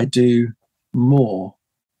be that I do more.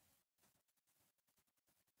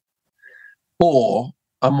 Or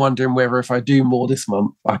I'm wondering whether if I do more this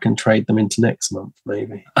month, I can trade them into next month,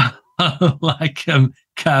 maybe. Like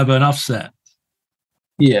carbon offset.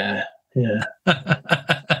 Yeah.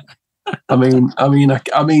 I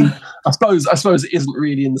suppose it isn't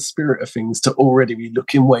really in the spirit of things to already be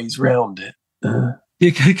looking ways round it.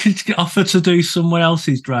 You could offer to do someone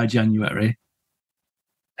else's dry January.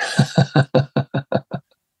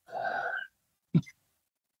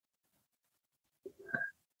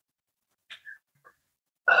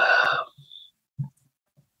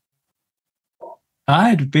 I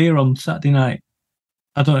had beer on Saturday night.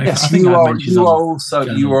 I don't know. Yes, I think you I are. mentioned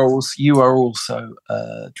You are also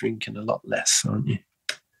drinking a lot less, aren't you?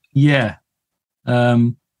 Yeah.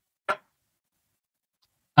 I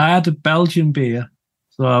had a Belgian beer,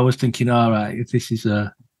 so I was thinking, all right, if this is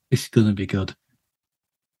going to be good.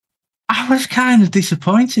 I was kind of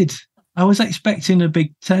disappointed. I was expecting a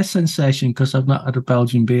big taste sensation because I've not had a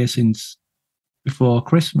Belgian beer since before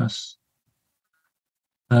Christmas.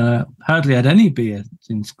 Hardly had any beer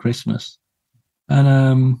since Christmas.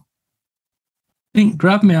 And it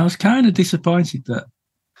grabbed me. I was kind of disappointed that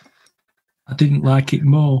I didn't like it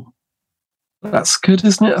more. That's good,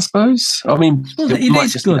 isn't it? I suppose. I mean,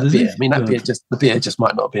 it is good. The beer just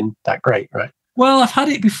might not have been that great, right? Well, I've had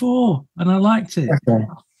it before and I liked it. Okay.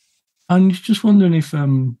 I'm just wondering if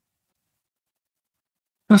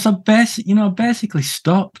because I basically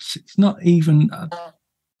stopped. It's not even.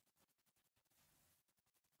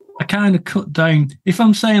 I kind of cut down. If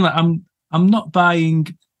I'm saying that I'm not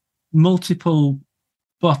buying multiple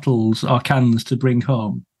bottles or cans to bring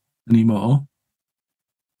home anymore.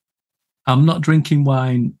 I'm not drinking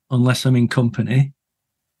wine unless I'm in company.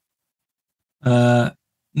 That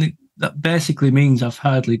basically means I've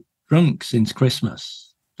hardly drunk since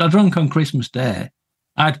Christmas. I drank on Christmas Day.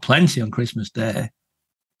 I had plenty on Christmas Day.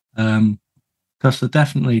 Because I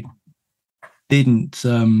definitely didn't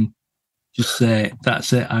just say,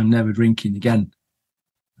 that's it, I'm never drinking again.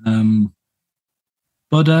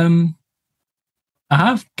 But I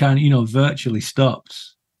have kind of, virtually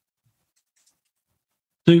stopped.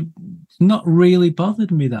 So it's not really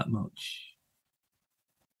bothered me that much.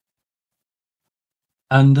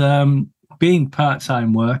 And being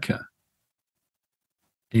part-time worker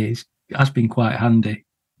has been quite handy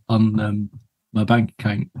on my bank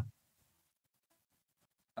account.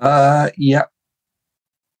 Yeah.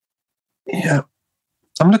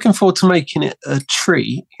 I'm looking forward to making it a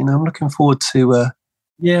treat. I'm looking forward to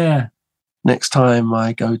next time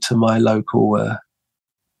I go to my local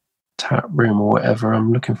tap room or whatever.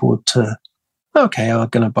 I'm looking forward to. Okay, I'm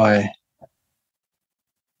going to buy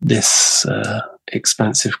this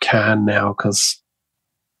expensive can now because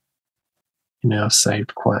I've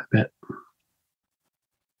saved quite a bit.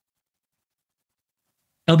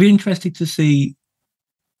 I'll be interested to see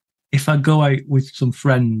if I go out with some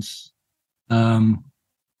friends,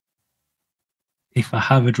 if I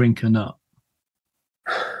have a drink or not.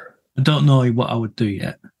 I don't know what I would do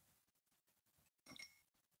yet.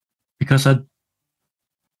 Because I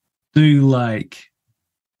do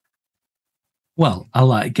I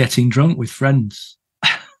like getting drunk with friends.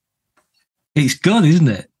 It's good, isn't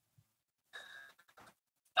it?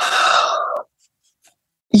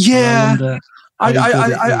 Yeah. I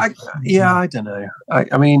don't know.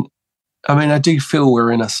 I mean, I do feel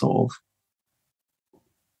we're in a sort of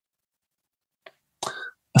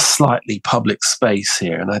a slightly public space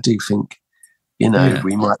here, and I do think, we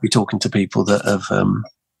might be talking to people that have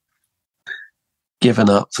given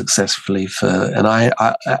up successfully and I,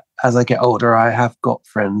 as I get older, I have got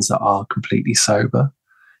friends that are completely sober.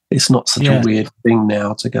 It's not such a weird thing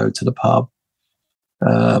now to go to the pub.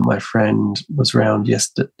 My friend was around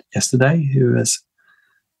yesterday who has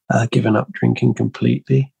given up drinking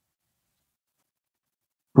completely.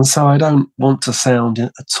 And so I don't want to sound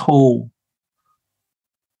at all,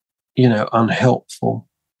 unhelpful.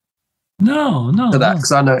 No. For that,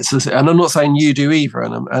 because I know and I'm not saying you do either,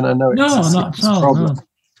 and I know it's a problem. No.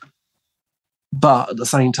 But at the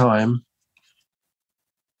same time,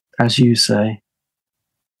 as you say,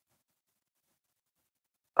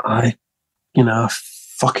 I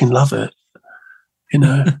fucking love it.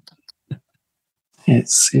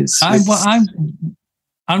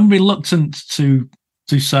 I'm reluctant to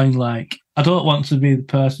sound like, I don't want to be the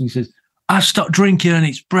person who says, I stopped drinking and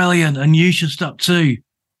it's brilliant and you should stop too.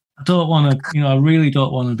 I don't want to, I really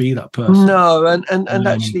don't want to be that person. No, and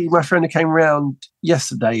actually my friend who came round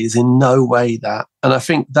yesterday is in no way that. And I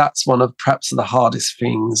think that's one of perhaps the hardest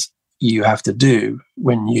things you have to do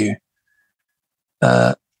when you,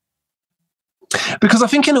 because I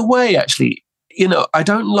think in a way, actually, I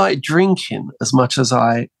don't like drinking as much as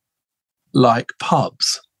I like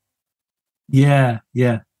pubs. Yeah.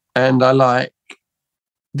 And I like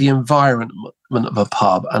the environment of a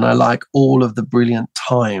pub, and I like all of the brilliant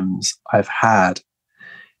times I've had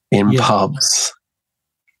in pubs.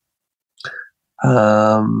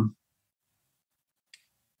 I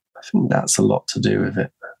think that's a lot to do with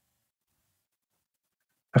it.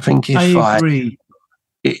 I think if I agree.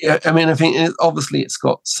 I think obviously it's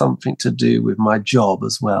got something to do with my job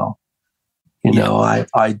as well.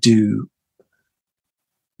 I do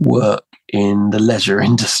work in the leisure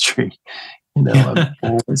industry. I'm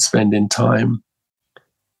always spending time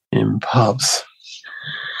in pubs.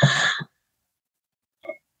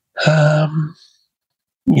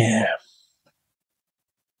 Yeah.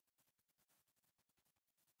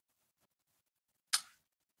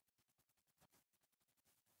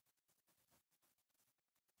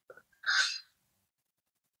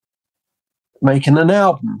 Making an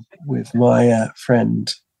album with my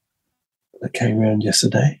friend that came around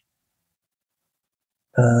yesterday.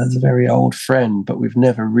 It's a very old friend, but we've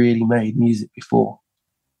never really made music before.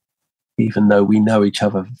 Even though we know each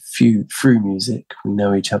other through music, we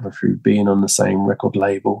know each other through being on the same record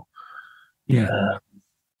label.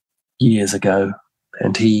 Years ago,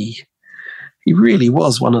 and he really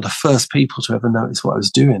was one of the first people to ever notice what I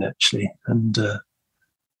was doing, actually, and to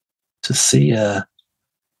see a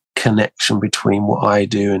connection between what I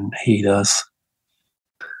do and he does.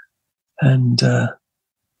 And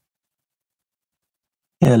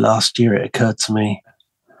last year it occurred to me,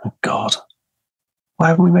 oh God, why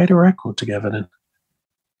haven't we made a record together then?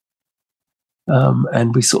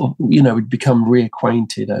 And we sort of, we'd become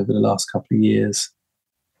reacquainted over the last couple of years,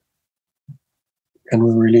 and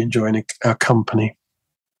we're really enjoying our company.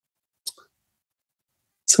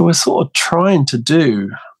 So we're sort of trying to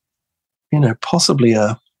do, possibly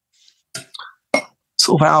a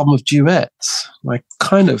sort of album of duets, like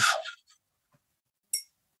kind of,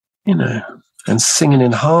 and singing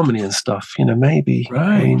in harmony and stuff, maybe.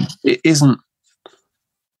 Right. It isn't,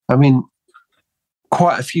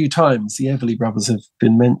 quite a few times the Everly Brothers have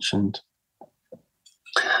been mentioned.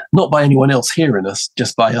 Not by anyone else hearing us,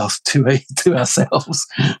 just by us to ourselves.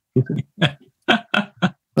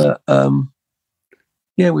 But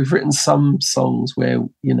we've written some songs where,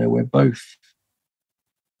 we're both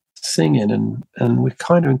singing and we're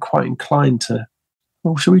kind of quite inclined to,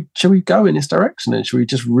 well, should we go in this direction, and should we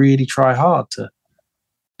just really try hard to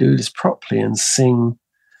do this properly and sing,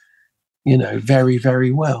 very,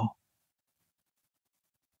 very well?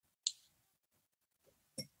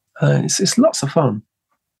 It's lots of fun.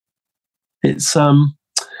 It's I'll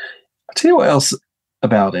tell you what else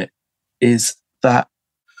about it is that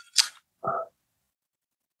I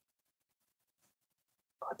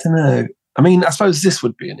don't know. I suppose this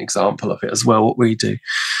would be an example of it as well, what we do.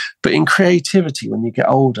 But in creativity, when you get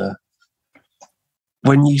older,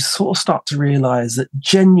 when you sort of start to realize that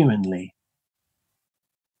genuinely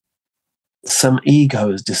some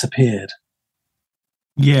ego has disappeared.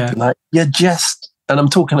 Yeah. Like you're just, and I'm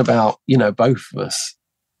talking about, both of us,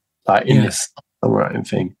 like in this songwriting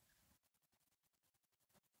thing.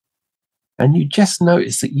 And you just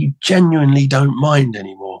notice that you genuinely don't mind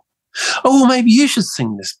anymore. Oh, maybe you should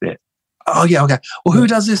sing this bit. Oh, yeah, okay. Well, who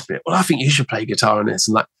does this bit? Well, I think you should play guitar on this.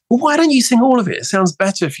 And like, well, why don't you sing all of it? It sounds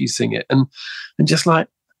better if you sing it. And just like,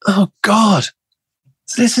 oh, God,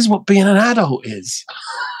 so this is what being an adult is.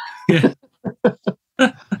 Yeah.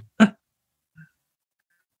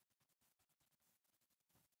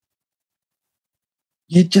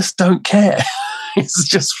 You just don't care. It's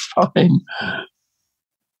just fine.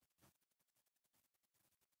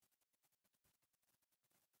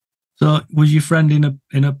 So was your friend in a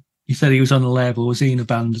you said he was on a label, was he in a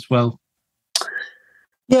band as well?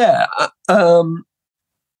 Yeah.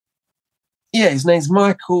 His name's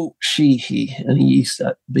Michael Sheehy, and he used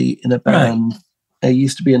to be in a band. Right. He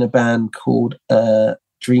used to be in a band called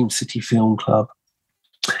Dream City Film Club.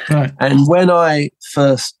 Right. And when I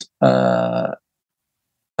first got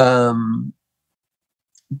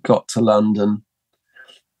to London,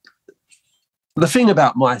 the thing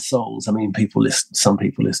about my songs, some people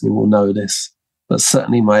listening will know this, but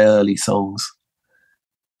certainly my early songs,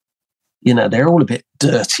 they're all a bit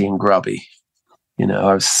dirty and grubby. You know,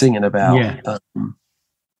 I was singing about,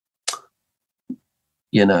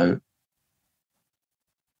 you know,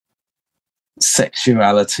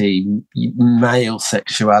 sexuality, male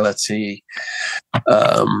sexuality,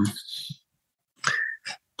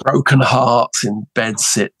 broken hearts in bed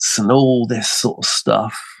sits and all this sort of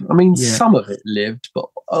stuff. I mean, some of it lived, but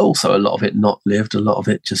also a lot of it not lived. A lot of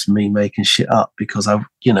it just me making shit up because I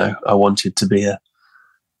wanted to be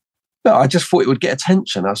I just thought it would get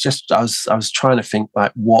attention. I was trying to think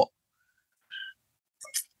like what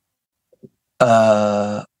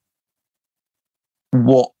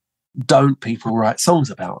don't people write songs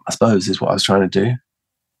about, I suppose, is what I was trying to do.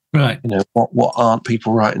 Right. You know, what aren't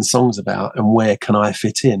people writing songs about, and where can I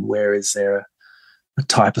fit in? Where is there a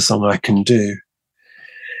type of song I can do?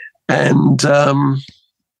 And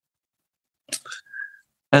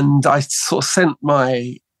I sort of sent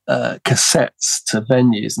my cassettes to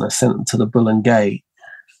venues, and I sent them to the Bull and Gate.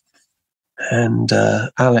 And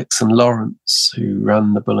Alex and Lawrence, who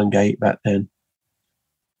ran the Bull and Gate back then,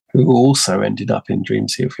 who also ended up in Dream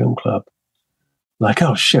Theatre Film Club, like,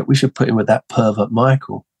 oh shit, we should put him with that pervert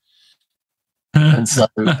Michael. And so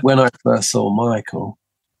when I first saw Michael,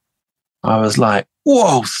 I was like,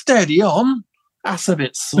 whoa, steady on. That's a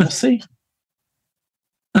bit saucy.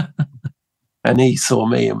 And he saw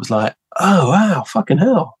me and was like, oh, wow, fucking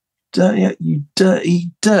hell. You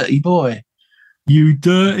dirty, dirty boy. You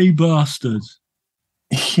dirty bastard.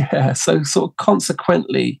 Yeah, so sort of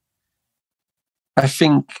consequently, I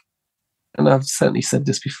think, and I've certainly said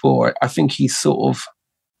this before, I think he's sort of,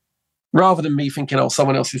 rather than me thinking, oh,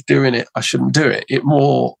 someone else is doing it, I shouldn't do it, it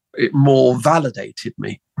more validated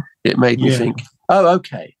me. It made me think, oh,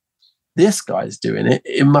 okay, this guy's doing it.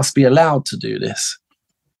 It must be allowed to do this.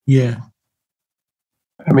 Yeah.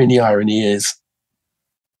 I mean, the irony is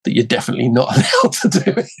that you're definitely not allowed to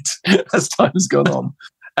do it as time's gone on.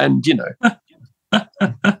 And, you know,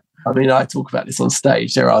 I mean, I talk about this on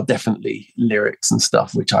stage. There are definitely lyrics and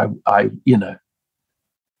stuff which I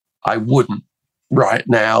wouldn't write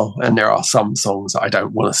now, and there are some songs that I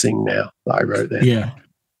don't want to sing now that I wrote there. Yeah.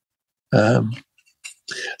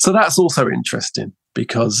 So that's also interesting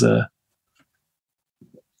because,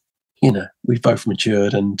 you know, we've both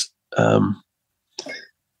matured, and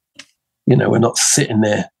you know, we're not sitting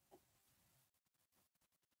there,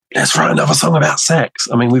 let's write another song about sex.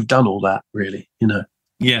 I mean, we've done all that, really, you know.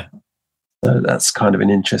 Yeah. So that's kind of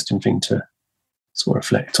an interesting thing to sort of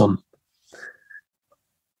reflect on.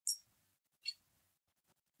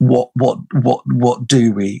 What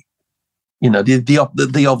do we, you know,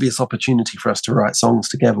 the obvious opportunity for us to write songs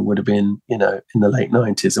together would have been, you know, in the late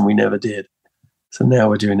 90s, and we never did. So now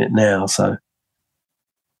we're doing it now. So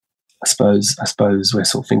I suppose we're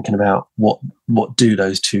sort of thinking about what do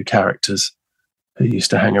those two characters who used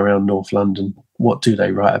to hang around North London, what do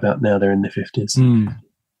they write about now they're in their 50s? Mm.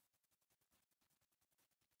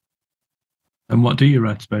 And what do you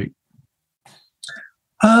write about?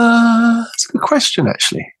 That's a good question,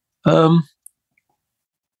 actually.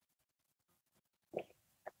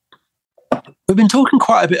 We've been talking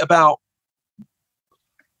quite a bit about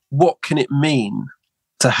what can it mean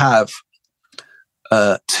to have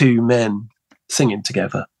two men singing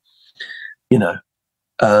together. You know,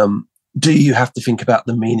 do you have to think about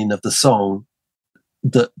the meaning of the song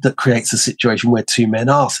that creates a situation where two men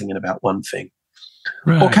are singing about one thing?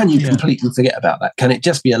 Right, or can you completely forget about that? Can it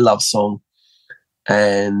just be a love song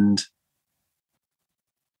and,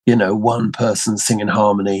 you know, one person singing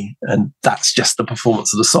harmony, and that's just the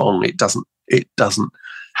performance of the song? It doesn't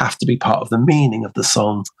have to be part of the meaning of the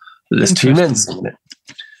song that there's two men singing it.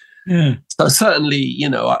 Yeah. So certainly, you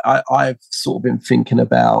know, I've sort of been thinking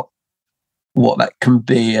about what that can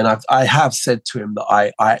be, and I have said to him that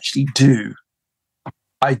I actually do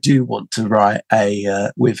want to write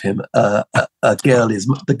with him a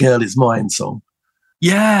the girl is mine song.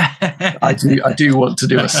 Yeah. I do want to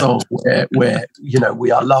do a song where you know,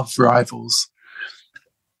 we are love rivals,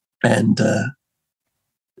 and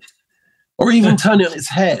or even turn it on its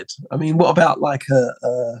head. I mean, what about like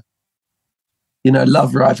you know,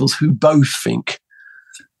 love rivals who both think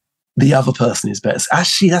the other person is better?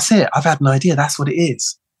 Actually, that's it. I've had an idea. That's what it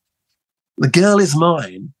is. The girl is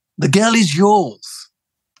mine. The girl is yours.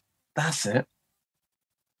 That's it.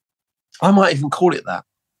 I might even call it that.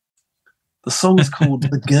 The song is called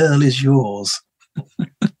The Girl Is Yours.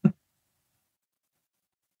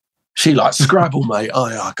 She likes Scrabble, mate.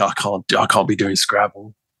 I can't be doing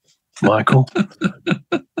Scrabble, Michael.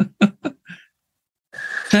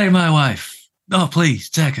 Take my wife. Oh, please,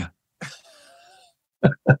 take her.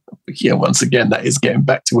 Yeah, once again, that is getting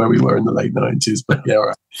back to where we were in the late 90s, but yeah,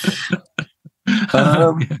 all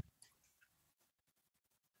right.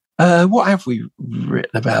 What have we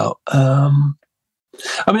written about? I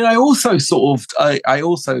mean, I also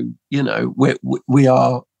we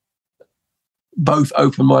are both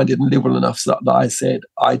open-minded and liberal enough so that I said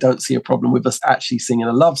I don't see a problem with us actually singing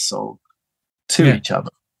a love song to each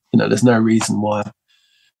other. There's no reason why.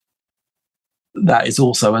 That is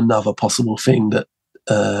also another possible thing that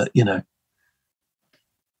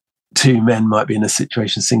two men might be in a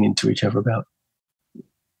situation singing to each other about.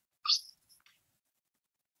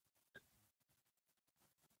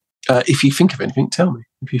 If you think of anything, tell me.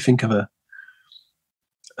 If you think of a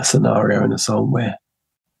scenario in a song where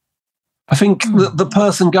I think the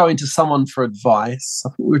person going to someone for advice, I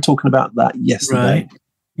think we were talking about that yesterday. Right.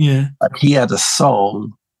 Yeah. He had a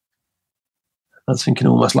song. I was thinking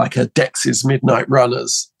almost like a Dex's Midnight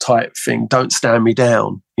Runners type thing. Don't stand me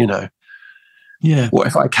down, Yeah. What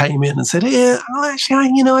if I came in and said, yeah, actually,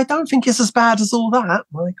 I don't think it's as bad as all that,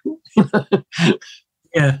 Michael.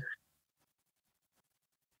 Yeah.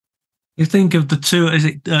 You think of the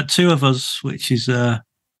Two of Us, which is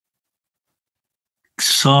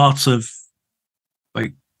sort of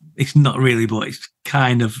like, it's not really, but it's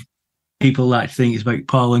kind of, people like to think it's about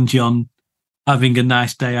Paul and John having a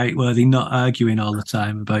nice day out where they're not arguing all the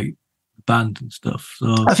time about the band and stuff.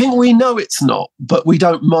 So I think we know it's not, but we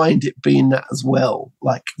don't mind it being that as well.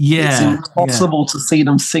 Like, it's impossible to see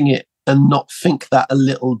them sing it and not think that a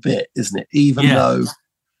little bit, isn't it? Even though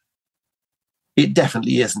it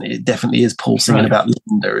definitely isn't. It definitely is Paul singing about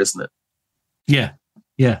Linda, isn't it? Yeah,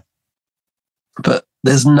 yeah. But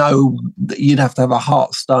there's you'd have to have a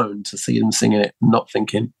heart stone to see them singing it and not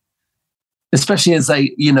thinking. Especially as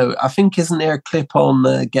they, I think, isn't there a clip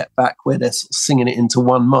on Get Back where they're sort of singing it into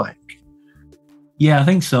one mic? Yeah, I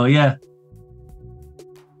think so, yeah.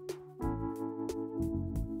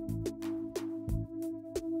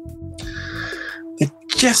 They're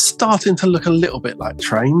just starting to look a little bit like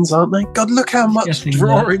trains, aren't they? God, look how much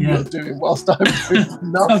drawing you're doing whilst I'm doing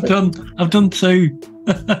nothing. I've done two.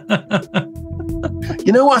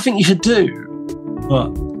 You know what I think you should do?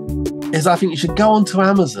 What? Is I think you should go onto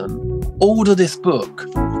Amazon, order this book,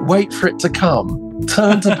 wait for it to come,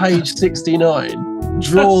 turn to page 69,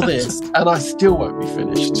 draw this, and I still won't be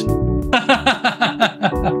finished.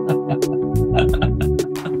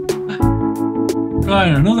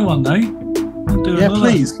 Right, another one though.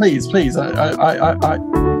 Please. I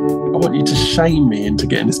want you to shame me into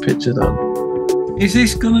getting this picture done. Is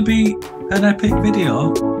this going to be an epic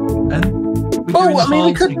video? We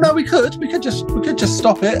could just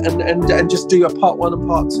stop it and just do a part 1 and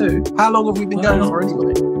part 2. How long have we been going for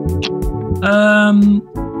anyway?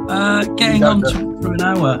 Getting on for an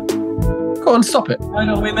hour. Go on, stop it. Why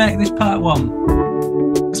don't we make this part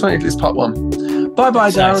 1? Let's make this part 1. Bye,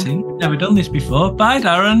 Darren. Never done this before. Bye,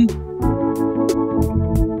 Darren.